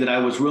conveyed that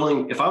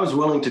if I was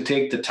willing to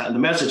take the time, the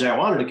message I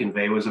wanted to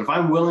convey was that if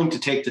I'm willing to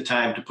take the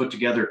time to put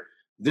together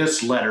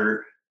this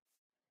letter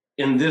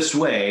in this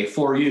way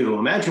for you,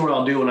 imagine what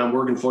I'll do when I'm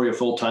working for you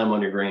full time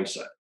on your grain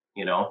set,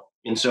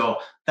 And so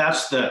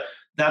that's the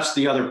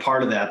other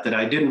part of that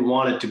I didn't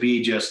want it to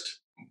be just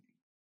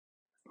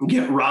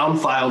get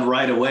round filed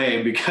right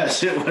away,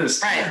 because it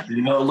was, right.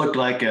 It looked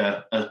like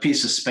a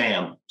piece of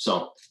spam.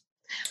 So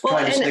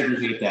trying to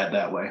segregate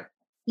that way.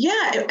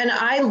 Yeah. And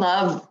I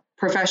love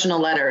professional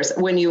letters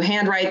when you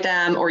handwrite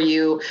them or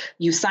you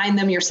sign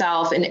them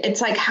yourself. And it's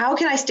like, how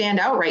can I stand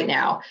out right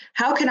now?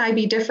 How can I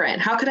be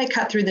different? How can I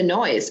cut through the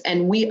noise?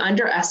 And we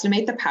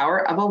underestimate the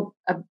power of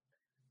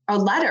a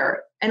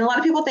letter. And a lot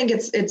of people think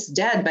it's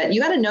dead, but you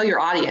got to know your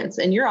audience,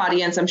 and your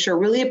audience, I'm sure,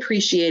 really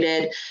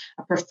appreciated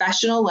a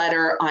professional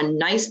letter on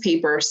nice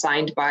paper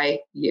signed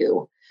by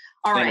you.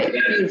 All right.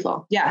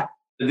 Beautiful. Yeah.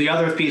 The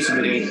other piece of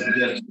it is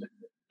just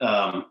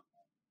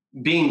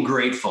being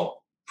grateful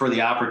for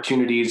the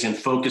opportunities and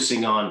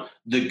focusing on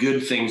the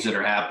good things that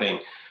are happening.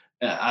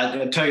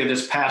 I tell you,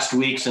 this past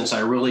week, since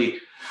I really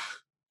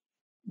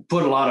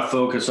put a lot of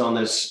focus on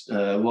this,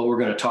 what we're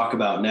going to talk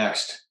about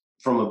next,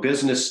 from a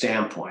business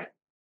standpoint,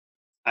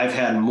 I've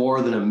had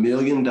more than $1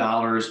 million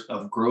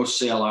of gross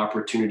sale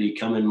opportunity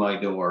come in my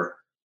door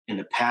in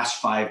the past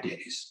 5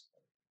 days.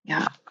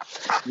 Yeah.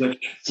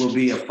 Which will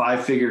be a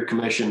 5-figure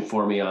commission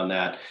for me on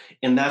that.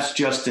 And that's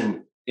just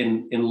in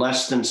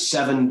less than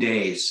 7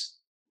 days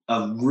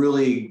of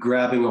really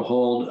grabbing a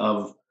hold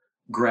of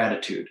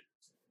gratitude.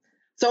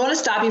 So I want to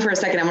stop you for a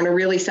second. I want to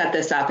really set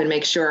this up and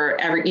make sure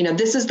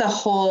this is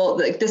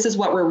this is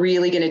what we're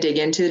really going to dig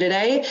into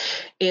today.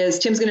 Is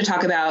Tim's going to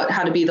talk about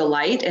how to be the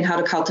light and how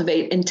to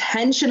cultivate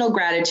intentional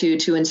gratitude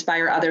to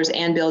inspire others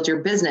and build your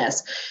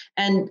business,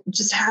 and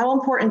just how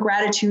important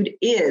gratitude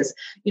is.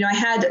 I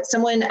had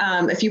someone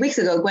a few weeks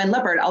ago, Gwen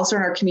Lippert, also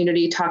in our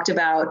community, talked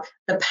about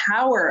the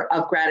power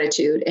of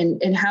gratitude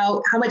and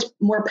how much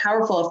more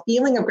powerful a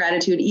feeling of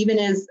gratitude even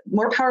is,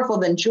 more powerful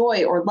than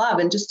joy or love,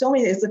 and just so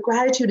many things. The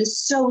gratitude is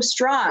so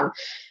strong.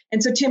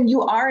 And so, Tim,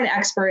 you are an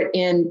expert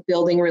in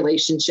building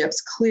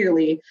relationships,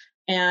 clearly.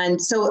 And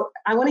so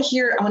I want to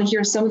hear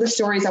some of the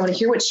stories. I want to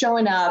hear what's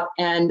showing up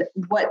and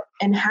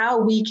how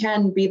we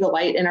can be the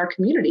light in our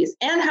communities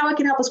and how it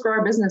can help us grow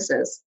our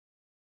businesses.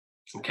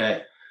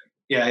 Okay.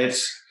 Yeah,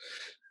 it's,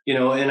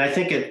 and I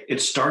think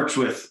it starts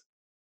with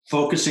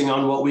focusing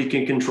on what we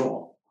can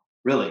control,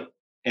 really,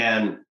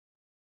 and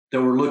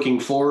that we're looking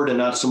forward and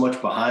not so much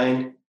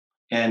behind,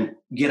 and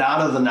get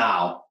out of the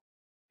now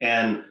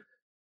and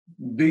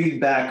be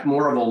back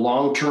more of a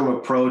long-term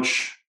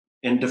approach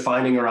in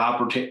defining our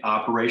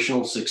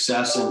operational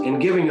success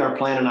and giving our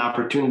plan an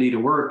opportunity to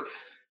work,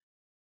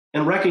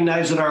 and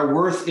recognize that our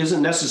worth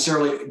isn't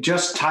necessarily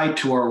just tied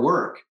to our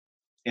work,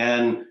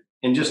 and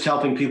just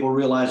helping people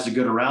realize the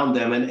good around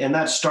them. And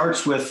that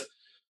starts with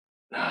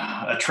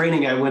a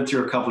training I went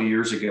through a couple of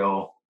years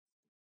ago.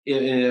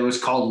 It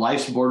was called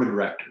Life's Board of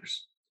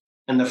Directors.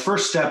 And the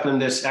first step in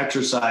this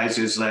exercise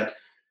is that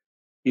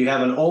you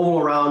have an oval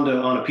around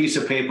on a piece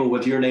of paper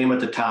with your name at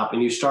the top,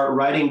 and you start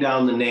writing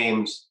down the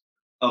names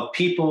of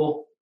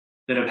people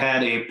that have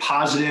had a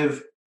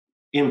positive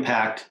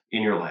impact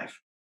in your life.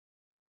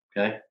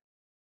 Okay.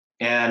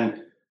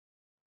 And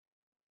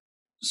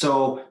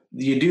so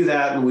you do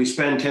that, and we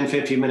spend 10,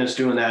 15 minutes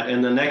doing that.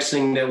 And the next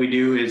thing that we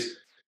do is,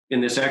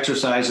 in this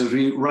exercise, is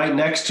we write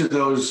next to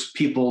those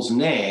people's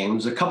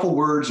names a couple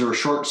words or a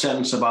short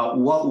sentence about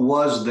what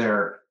was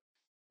their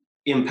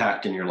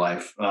impact in your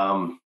life.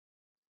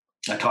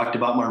 I talked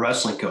about my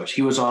wrestling coach.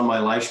 He was on my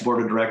Life's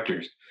Board of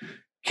Directors.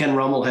 Ken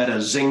Rummel had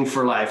a zing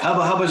for life.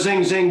 Hubba,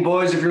 zing, zing,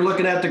 boys. If you're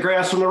looking at the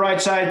grass from the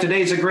right side,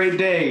 today's a great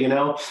day,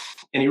 And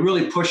he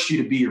really pushed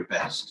you to be your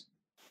best.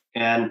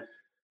 And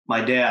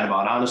my dad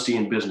about honesty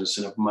in business,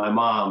 and my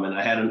mom, and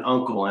I had an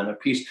uncle and a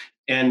piece,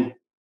 and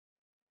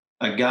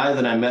a guy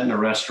that I met in a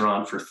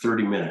restaurant for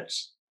 30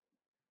 minutes.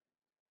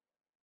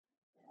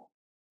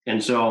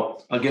 And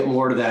so I'll get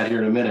more to that here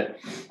in a minute.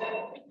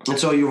 And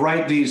so you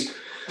write these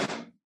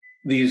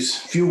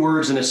few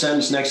words in a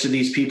sentence next to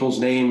these people's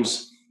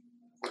names.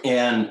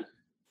 And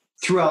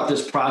throughout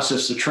this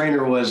process, the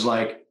trainer was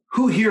like,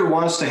 who here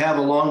wants to have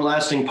a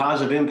long-lasting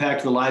positive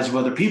impact in the lives of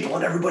other people?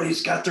 And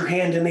everybody's got their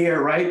hand in the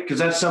air, right? Because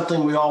that's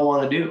something we all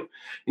want to do.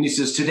 And he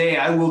says, today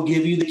I will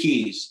give you the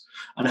keys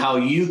on how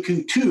you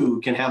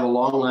can have a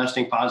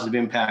long-lasting positive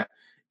impact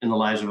in the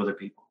lives of other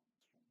people.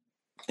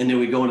 And then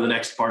we go into the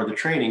next part of the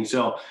training.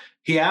 So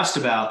he asked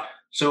about,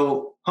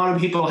 so how many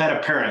people had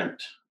a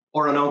parent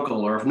or an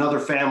uncle or another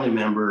family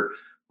member?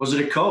 Was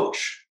it a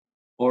coach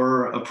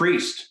or a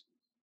priest?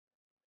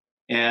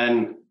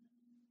 And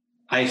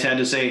I had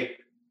to say,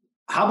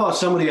 how about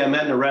somebody I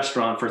met in a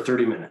restaurant for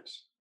 30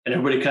 minutes? And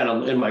everybody kind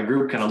of in my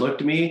group kind of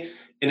looked at me,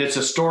 and it's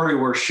a story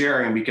worth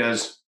sharing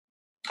because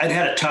I'd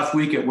had a tough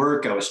week at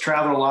work. I was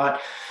traveling a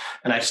lot,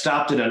 and I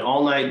stopped at an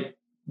all-night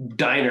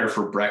diner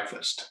for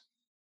breakfast.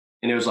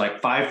 And it was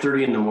like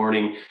 5:30 in the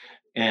morning,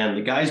 and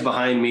the guys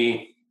behind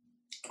me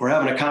were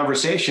having a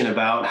conversation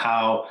about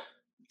how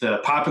the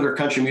popular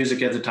country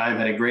music at the time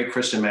had a great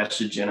Christian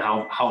message and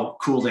how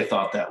cool they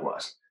thought that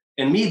was.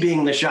 And me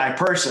being the shy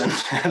person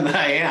that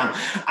I am,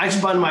 I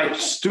spun my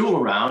stool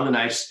around and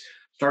I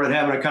started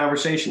having a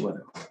conversation with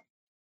him.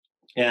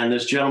 And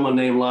this gentleman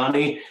named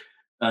Lonnie,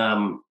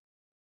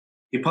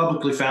 he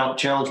publicly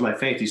challenged my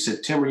faith. He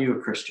said, Tim, are you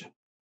a Christian?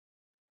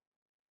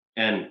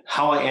 And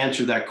how I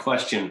answered that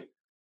question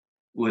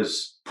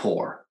was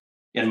poor,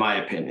 in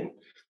my opinion.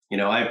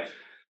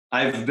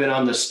 I've been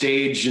on the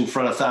stage in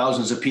front of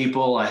thousands of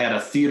people. I had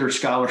a theater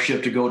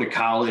scholarship to go to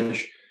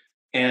college,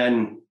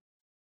 and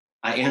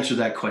I answered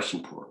that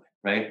question poorly,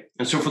 right?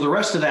 And so for the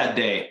rest of that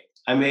day,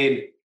 I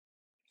made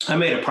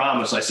a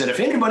promise. I said, if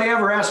anybody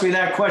ever asks me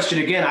that question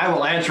again, I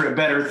will answer it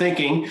better,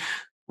 thinking,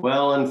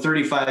 well, in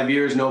 35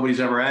 years,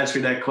 nobody's ever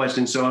answered that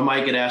question, so I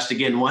might get asked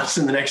again once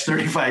in the next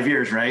 35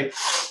 years, right?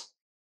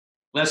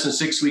 Less than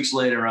 6 weeks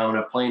later, on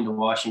a plane to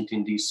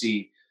Washington,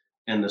 D.C.,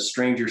 and the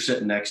stranger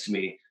sitting next to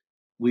me,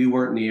 we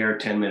weren't in the air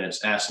 10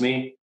 minutes, asked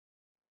me,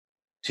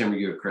 Tim, are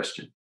you a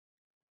Christian?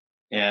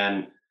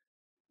 And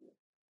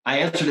I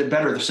answered it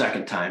better the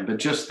second time, but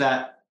just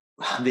that,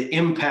 the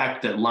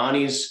impact that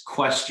Lonnie's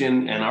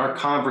question and our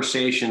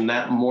conversation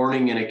that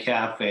morning in a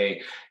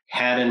cafe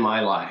had in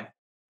my life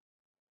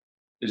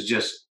is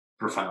just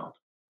profound.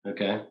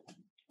 Okay.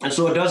 And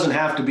so it doesn't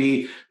have to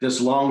be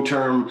this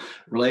long-term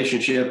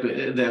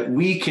relationship that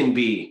we can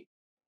be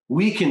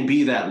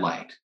that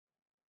light,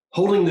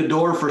 holding the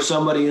door for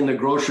somebody in the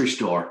grocery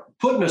store,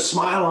 putting a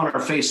smile on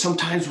our face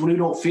sometimes when we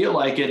don't feel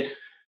like it,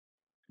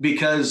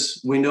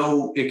 because we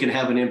know it can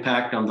have an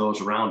impact on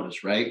those around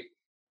us, right?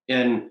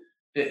 And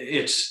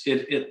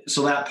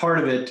so that part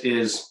of it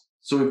is,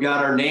 so we've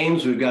got our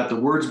names, we've got the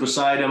words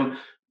beside them,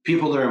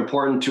 people that are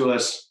important to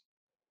us.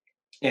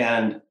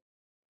 And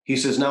he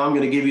says, now I'm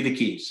going to give you the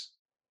keys.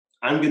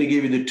 I'm going to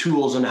give you the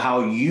tools on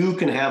how you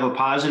can have a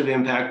positive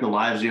impact in the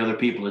lives of the other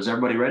people. Is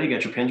everybody ready?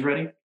 Got your pens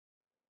ready?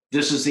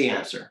 This is the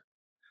answer.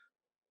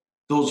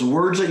 Those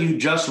words that you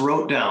just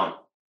wrote down,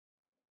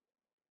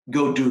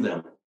 go do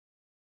them.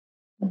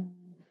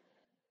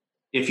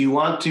 If you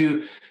want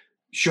to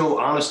show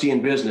honesty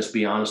in business,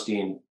 be honest.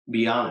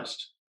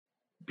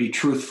 Be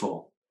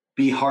truthful,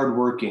 be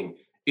hardworking,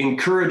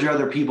 encourage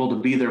other people to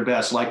be their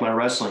best, like my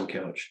wrestling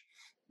coach,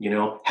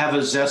 have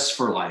a zest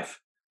for life,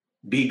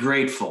 be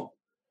grateful,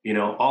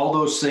 all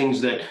those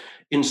things that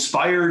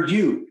inspired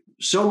you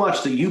so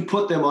much that you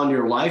put them on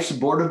your life's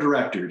board of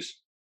directors.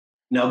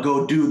 Now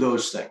go do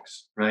those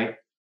things, right?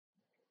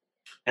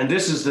 And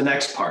this is the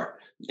next part.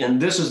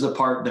 And this is the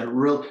part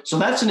that so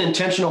that's an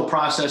intentional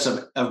process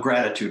of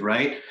gratitude,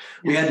 right?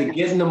 We had to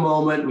get in the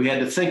moment. We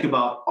had to think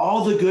about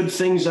all the good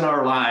things in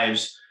our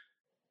lives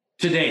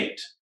to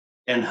date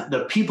and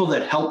the people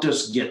that helped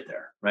us get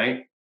there,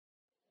 right?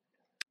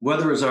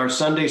 Whether it's our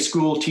Sunday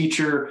school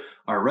teacher,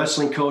 our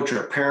wrestling coach,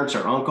 our parents,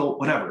 our uncle,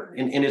 whatever.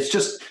 And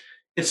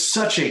it's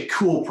such a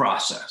cool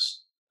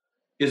process,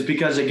 is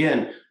because,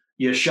 again,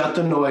 you shut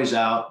the noise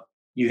out.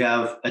 You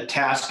have a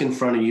task in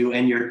front of you,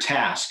 and your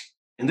task,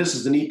 and this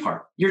is the neat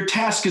part, your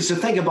task is to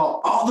think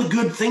about all the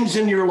good things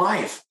in your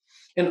life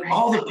and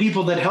all the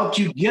people that helped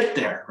you get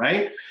there,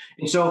 right?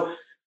 And so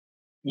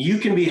you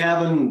can be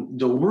having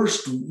the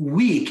worst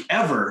week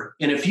ever.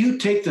 And if you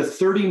take the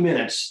 30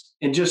 minutes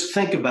and just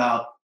think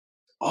about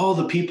all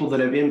the people that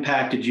have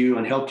impacted you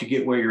and helped you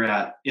get where you're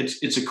at,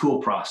 it's a cool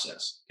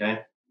process,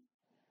 okay?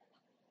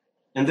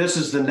 And this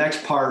is the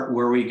next part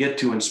where we get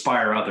to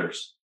inspire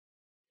others,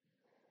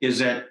 is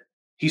that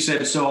he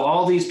said, so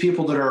all these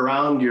people that are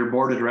around your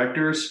board of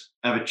directors,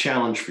 I have a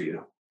challenge for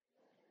you.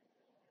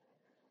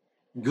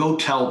 Go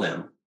tell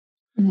them.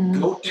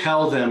 Mm-hmm. Go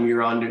tell them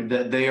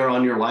that they are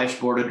on your life's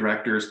board of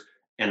directors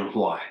and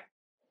why.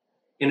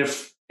 And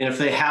if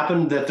they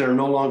happen that they're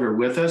no longer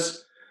with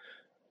us,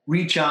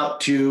 reach out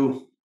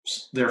to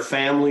their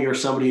family or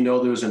somebody you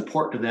know that was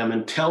important to them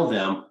and tell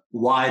them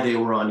why they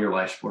were on your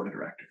life's board of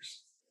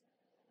directors.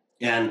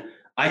 And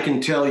I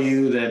can tell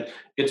you that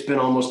it's been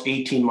almost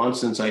 18 months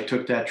since I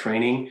took that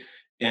training,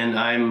 and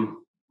I'm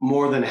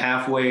more than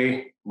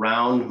halfway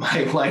around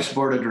my life's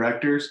board of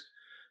directors.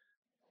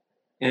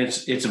 And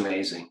it's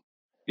amazing.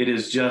 It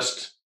is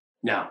just,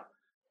 now,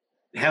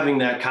 having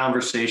that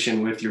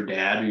conversation with your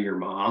dad or your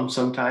mom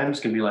sometimes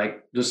can be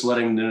like just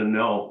letting them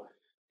know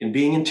and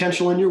being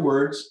intentional in your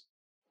words,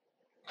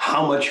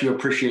 how much you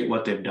appreciate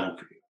what they've done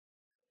for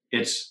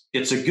you.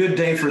 It's a good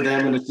day for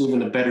them, and it's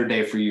even a better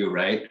day for you,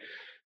 right?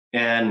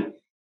 And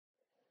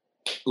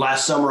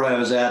last summer I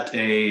was at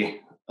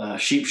a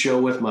sheep show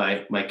with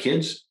my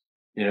kids.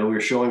 We were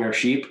showing our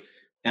sheep,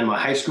 and my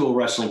high school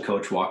wrestling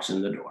coach walks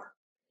in the door.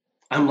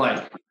 I'm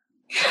like,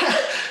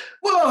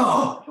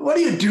 whoa, what are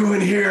you doing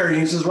here? And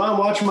he says, well, I'm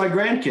watching my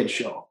grandkids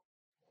show.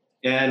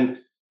 And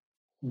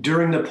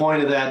during the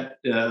point of that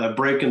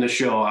break in the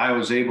show, I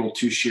was able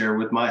to share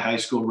with my high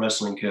school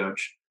wrestling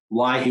coach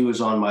why he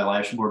was on my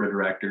life's board of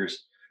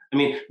directors. I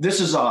mean,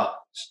 this is a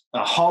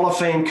Hall of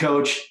Fame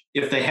coach.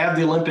 If they have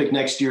the Olympic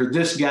next year,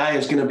 this guy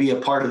is going to be a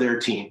part of their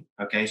team.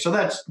 Okay. So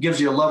that gives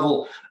you a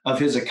level of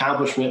his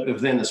accomplishment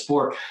within the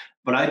sport.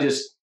 But I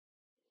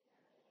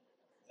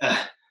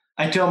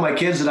tell my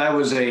kids that I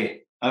was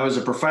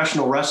a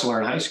professional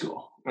wrestler in high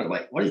school. They're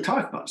like, what are you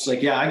talking about? It's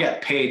like, yeah, I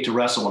got paid to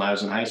wrestle when I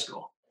was in high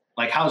school.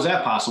 Like, how's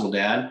that possible,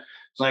 Dad?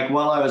 It's like,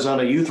 well, I was on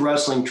a youth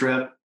wrestling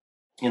trip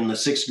in the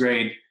 6th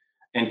grade,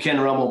 and Ken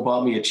Rummel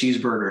bought me a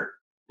cheeseburger.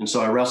 And so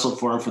I wrestled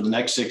for him for the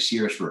next 6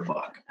 years for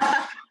 $1.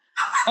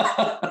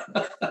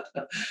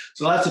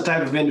 So that's the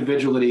type of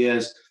individual that he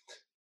is.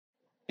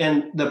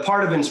 And the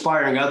part of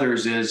inspiring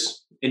others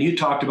is, and you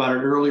talked about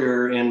it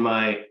earlier when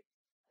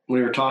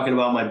we were talking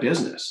about my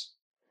business,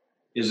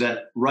 is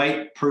that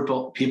write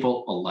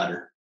people a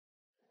letter.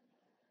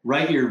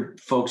 Write your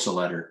folks a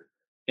letter.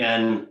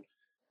 And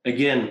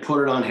again,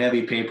 put it on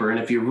heavy paper. And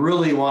if you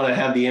really want to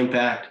have the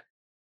impact,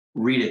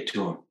 read it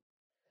to them.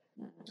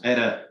 I had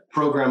a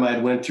program I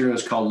went through. It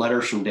was called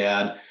Letters from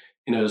Dad.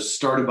 And it was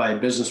started by a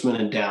businessman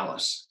in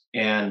Dallas.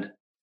 And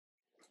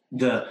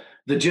the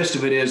gist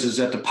of it is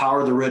that the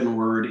power of the written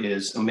word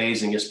is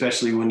amazing,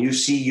 especially when you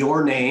see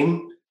your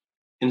name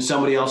in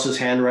somebody else's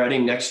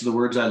handwriting next to the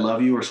words, I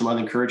love you, or some other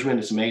encouragement.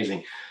 It's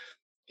amazing.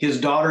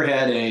 His daughter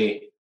had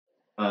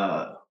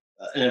an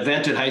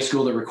event at high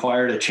school that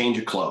required a change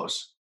of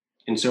clothes.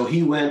 And so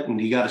he went and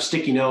he got a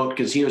sticky note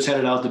because he was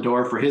headed out the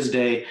door for his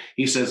day.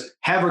 He says,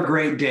 have a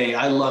great day.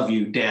 I love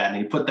you, Dad. And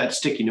he put that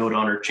sticky note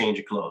on her change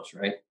of clothes,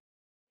 right?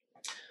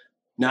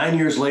 9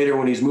 years later,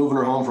 when he's moving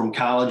her home from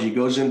college, he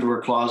goes into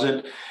her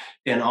closet,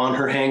 and on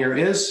her hanger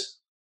is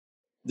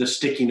the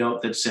sticky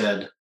note that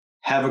said,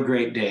 have a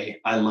great day.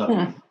 I love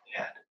you,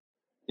 Dad.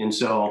 And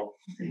so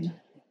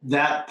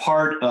that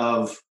part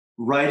of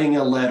writing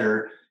a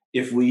letter,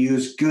 if we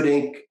use good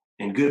ink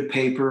and good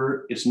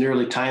paper. It's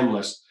nearly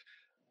timeless.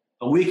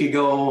 A week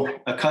ago,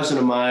 a cousin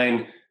of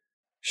mine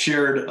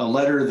shared a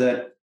letter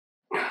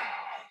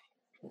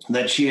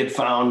that she had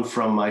found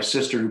from my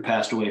sister who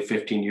passed away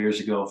 15 years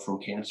ago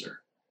from cancer.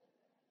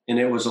 And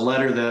it was a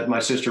letter that my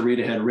sister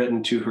Rita had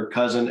written to her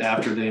cousin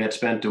after they had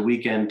spent a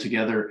weekend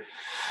together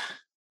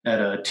at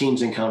a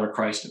Teens Encounter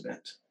Christ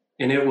event.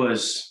 And it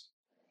was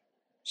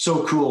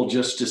so cool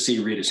just to see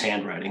Rita's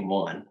handwriting,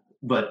 one,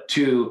 but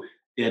two,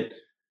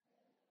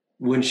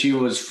 when she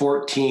was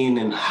 14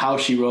 and how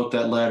she wrote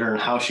that letter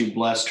and how she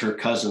blessed her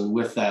cousin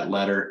with that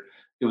letter,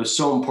 it was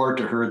so important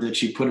to her that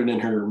she put it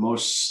in her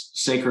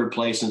most sacred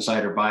place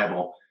inside her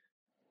Bible.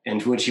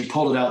 And when she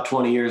pulled it out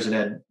 20 years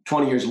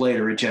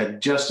later, it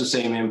had just the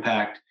same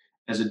impact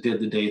as it did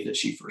the day that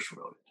she first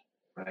wrote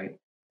it. Right.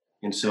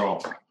 And so,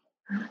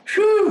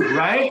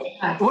 right.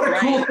 What a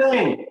cool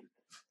thing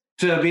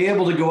to be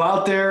able to go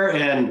out there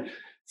and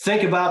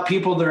think about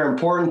people that are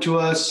important to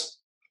us,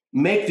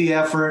 make the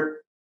effort,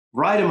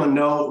 write them a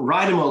note,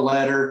 write them a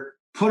letter,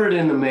 put it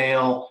in the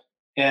mail.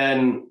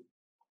 And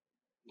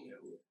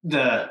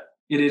it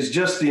is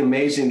just the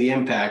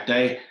impact.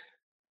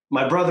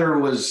 My brother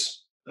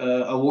was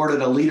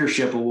awarded a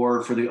leadership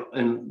award for the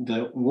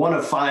one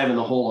of 5 in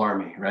the whole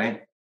Army,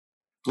 right?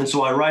 And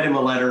so I write him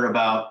a letter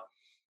about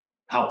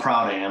how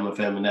proud I am of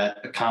him and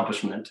that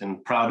accomplishment,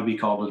 and proud to be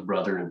called his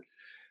brother. And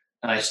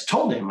I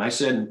told him, I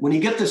said, when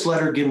you get this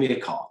letter, give me a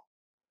call.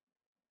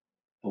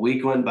 A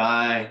week went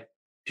by,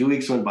 2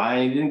 weeks went by,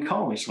 and he didn't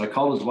call me. So I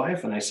called his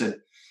wife and I said,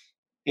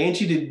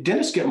 Angie, did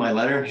Dennis get my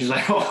letter? She's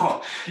like,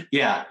 oh,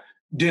 yeah,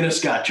 Dennis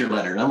got your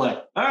letter. And I'm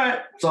like, all right,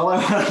 that's all I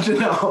wanted to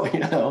know,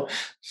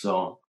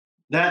 So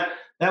that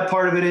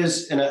part of it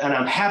is, and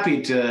I'm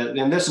happy to,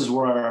 and this is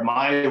where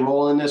my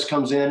role in this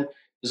comes in,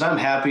 is I'm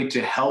happy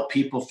to help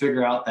people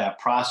figure out that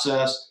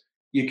process.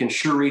 You can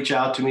sure reach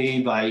out to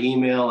me by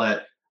email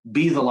at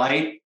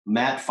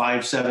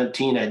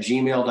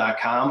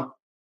bethelightmatt517@gmail.com,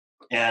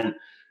 and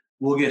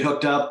we'll get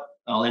hooked up.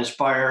 I'll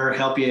inspire,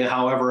 help you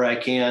however I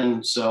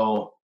can.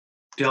 So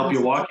to help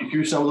you walk you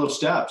through some of those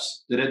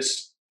steps, that it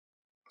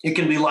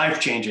can be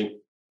life-changing.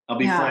 I'll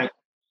be frank,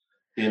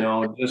 and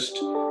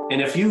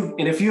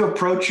if you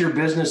approach your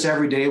business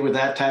every day with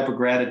that type of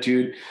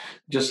gratitude,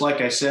 just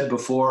like I said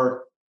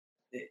before,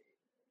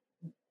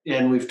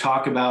 and we've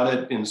talked about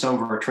it in some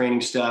of our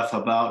training stuff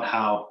about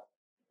how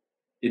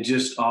it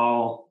just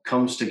all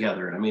comes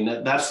together. I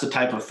mean, that's the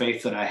type of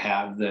faith that I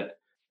have, that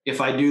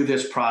if I do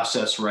this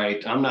process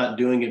right, I'm not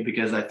doing it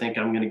because I think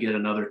I'm going to get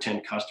another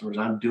 10 customers.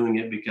 I'm doing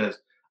it because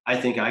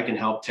I think I can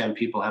help 10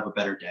 people have a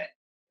better day.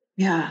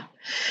 Yeah.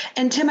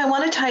 And Tim, I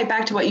want to tie it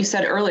back to what you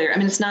said earlier. I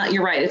mean,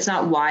 you're right. It's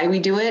not why we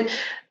do it.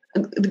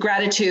 The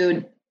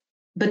gratitude,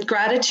 but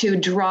gratitude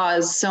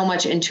draws so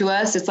much into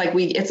us. It's like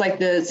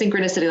the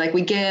synchronicity, like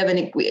we give and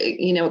it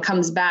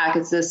comes back.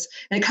 It's this,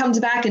 and it comes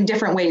back in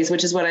different ways,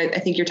 which is what I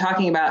think you're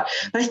talking about.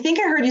 But I think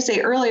I heard you say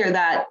earlier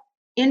that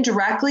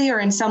indirectly or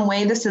in some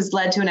way, this has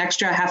led to an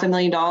extra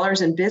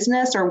 $500,000 in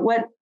business, or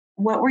what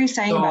were you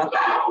saying about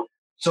that?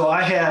 So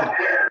I had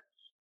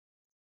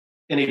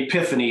an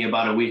epiphany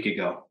about a week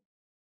ago.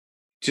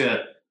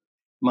 To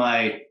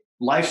my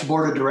Life's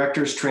Board of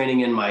Directors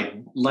training and my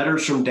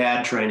Letters from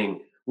Dad training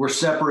were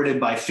separated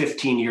by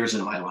 15 years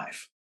in my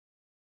life.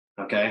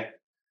 Okay.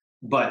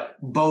 But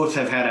both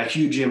have had a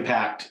huge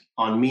impact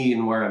on me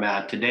and where I'm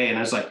at today. And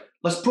I was like,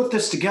 let's put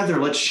this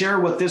together. Let's share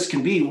what this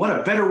can be. What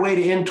a better way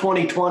to end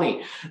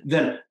 2020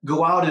 than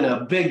go out in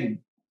a big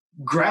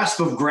grasp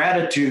of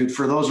gratitude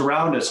for those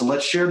around us. And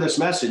let's share this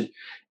message.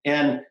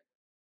 And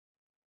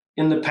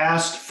in the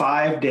past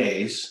 5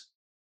 days,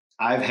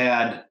 I've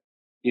had,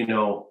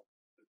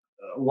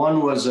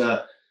 one was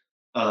a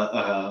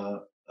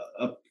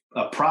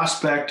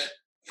prospect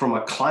from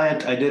a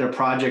client I did a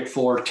project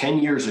for 10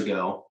 years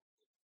ago,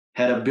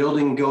 had a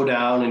building go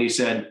down, and he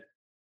said,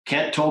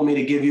 Kent told me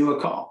to give you a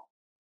call.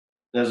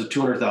 That was a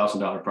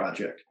 $200,000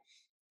 project.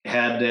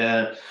 Had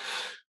a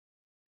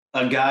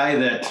guy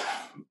that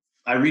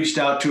I reached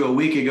out to a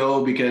week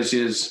ago because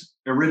his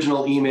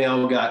original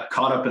email got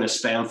caught up in a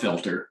spam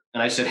filter.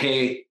 And I said,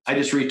 hey, I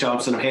just reached out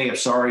and said, hey, I'm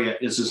sorry,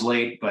 this is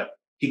late, but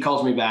he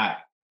calls me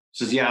back.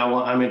 Says, yeah,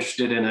 well, I'm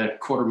interested in a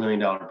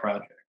 $250,000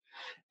 project.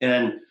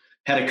 And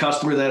had a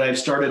customer that I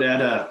started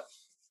at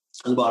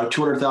about a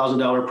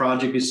 $200,000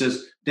 project. He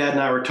says, Dad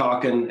and I were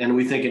talking, and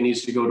we think it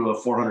needs to go to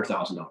a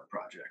 $400,000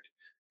 project.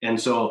 And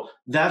so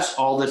that's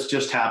all that's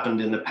just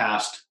happened in the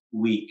past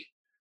week.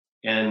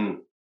 And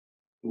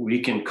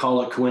we can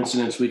call it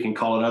coincidence, we can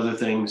call it other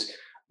things,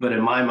 but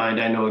in my mind,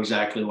 I know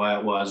exactly why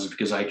it was,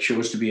 because I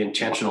chose to be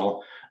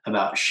intentional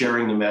about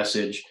sharing the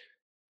message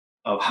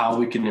of how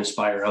we can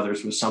inspire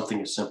others with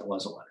something as simple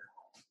as a letter.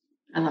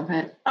 I love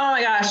it. Oh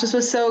my gosh, this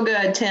was so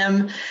good,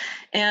 Tim.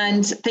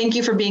 And thank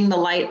you for being the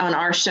light on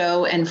our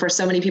show and for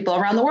so many people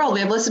around the world. We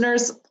have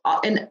listeners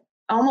in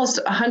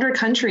almost 100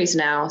 countries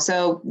now.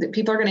 So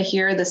people are going to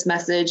hear this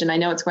message, and I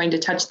know it's going to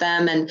touch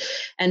them.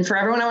 And for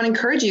everyone, I want to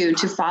encourage you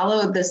to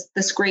follow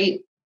this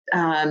great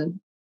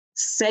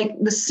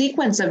the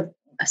sequence of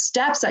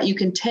steps that you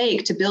can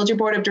take to build your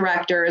board of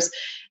directors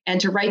and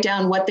to write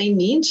down what they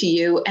mean to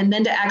you, and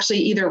then to actually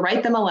either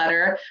write them a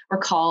letter or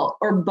call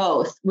or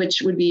both,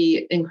 which would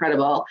be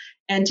incredible.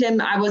 And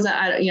Tim,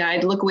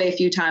 I'd look away a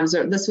few times.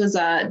 This was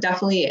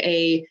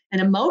definitely an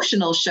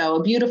emotional show,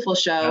 a beautiful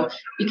show,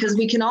 because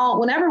we can all,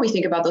 whenever we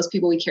think about those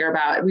people we care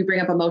about, we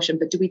bring up emotion,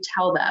 but do we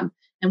tell them?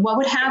 And what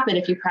would happen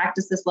if you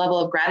practice this level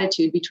of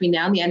gratitude between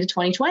now and the end of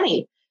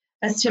 2020?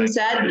 As Tim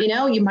said,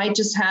 you might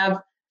just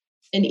have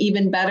an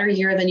even better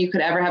year than you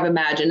could ever have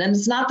imagined. And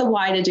it's not the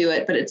why to do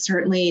it, but it's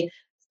certainly,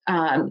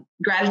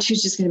 gratitude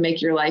is just going to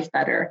make your life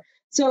better.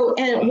 So,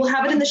 and we'll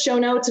have it in the show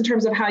notes in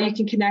terms of how you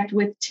can connect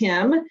with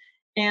Tim.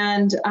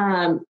 And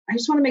I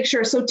just want to make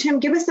sure. So Tim,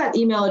 give us that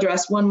email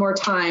address one more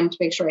time to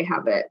make sure I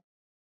have it.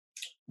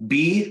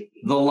 Be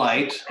the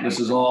light. This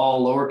is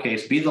all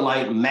lowercase. Be the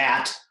light,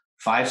 Matt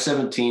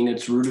 517.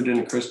 It's rooted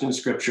in Christian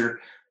scripture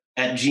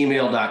at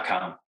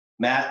gmail.com.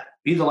 Matt,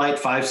 be the light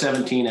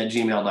 517 at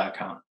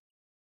gmail.com.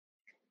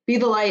 Be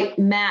the light,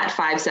 Matt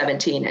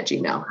 517 at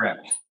gmail.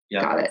 Correct.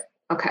 Yeah. Got it.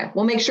 Okay.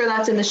 We'll make sure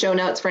that's in the show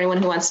notes for anyone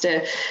who wants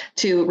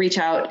to reach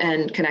out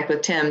and connect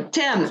with Tim.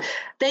 Tim,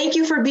 thank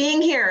you for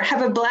being here.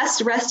 Have a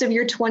blessed rest of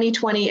your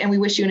 2020, and we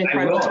wish you an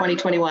incredible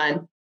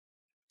 2021.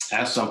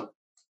 Awesome.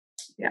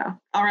 Yeah.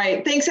 All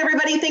right. Thanks,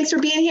 everybody. Thanks for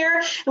being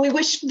here. And we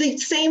wish the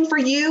same for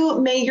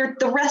you. May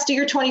the rest of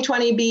your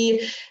 2020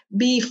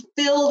 be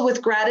filled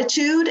with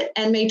gratitude,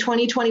 and may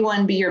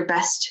 2021 be your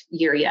best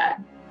year yet.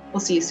 We'll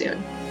see you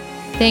soon.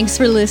 Thanks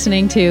for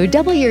listening to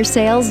Double Your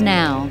Sales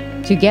Now.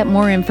 To get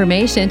more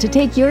information to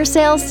take your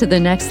sales to the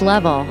next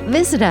level,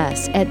 visit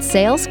us at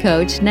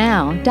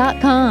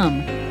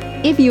salescoachnow.com.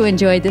 If you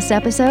enjoyed this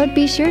episode,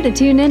 be sure to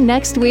tune in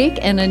next week.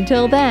 And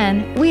until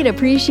then, we'd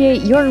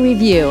appreciate your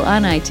review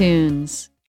on iTunes.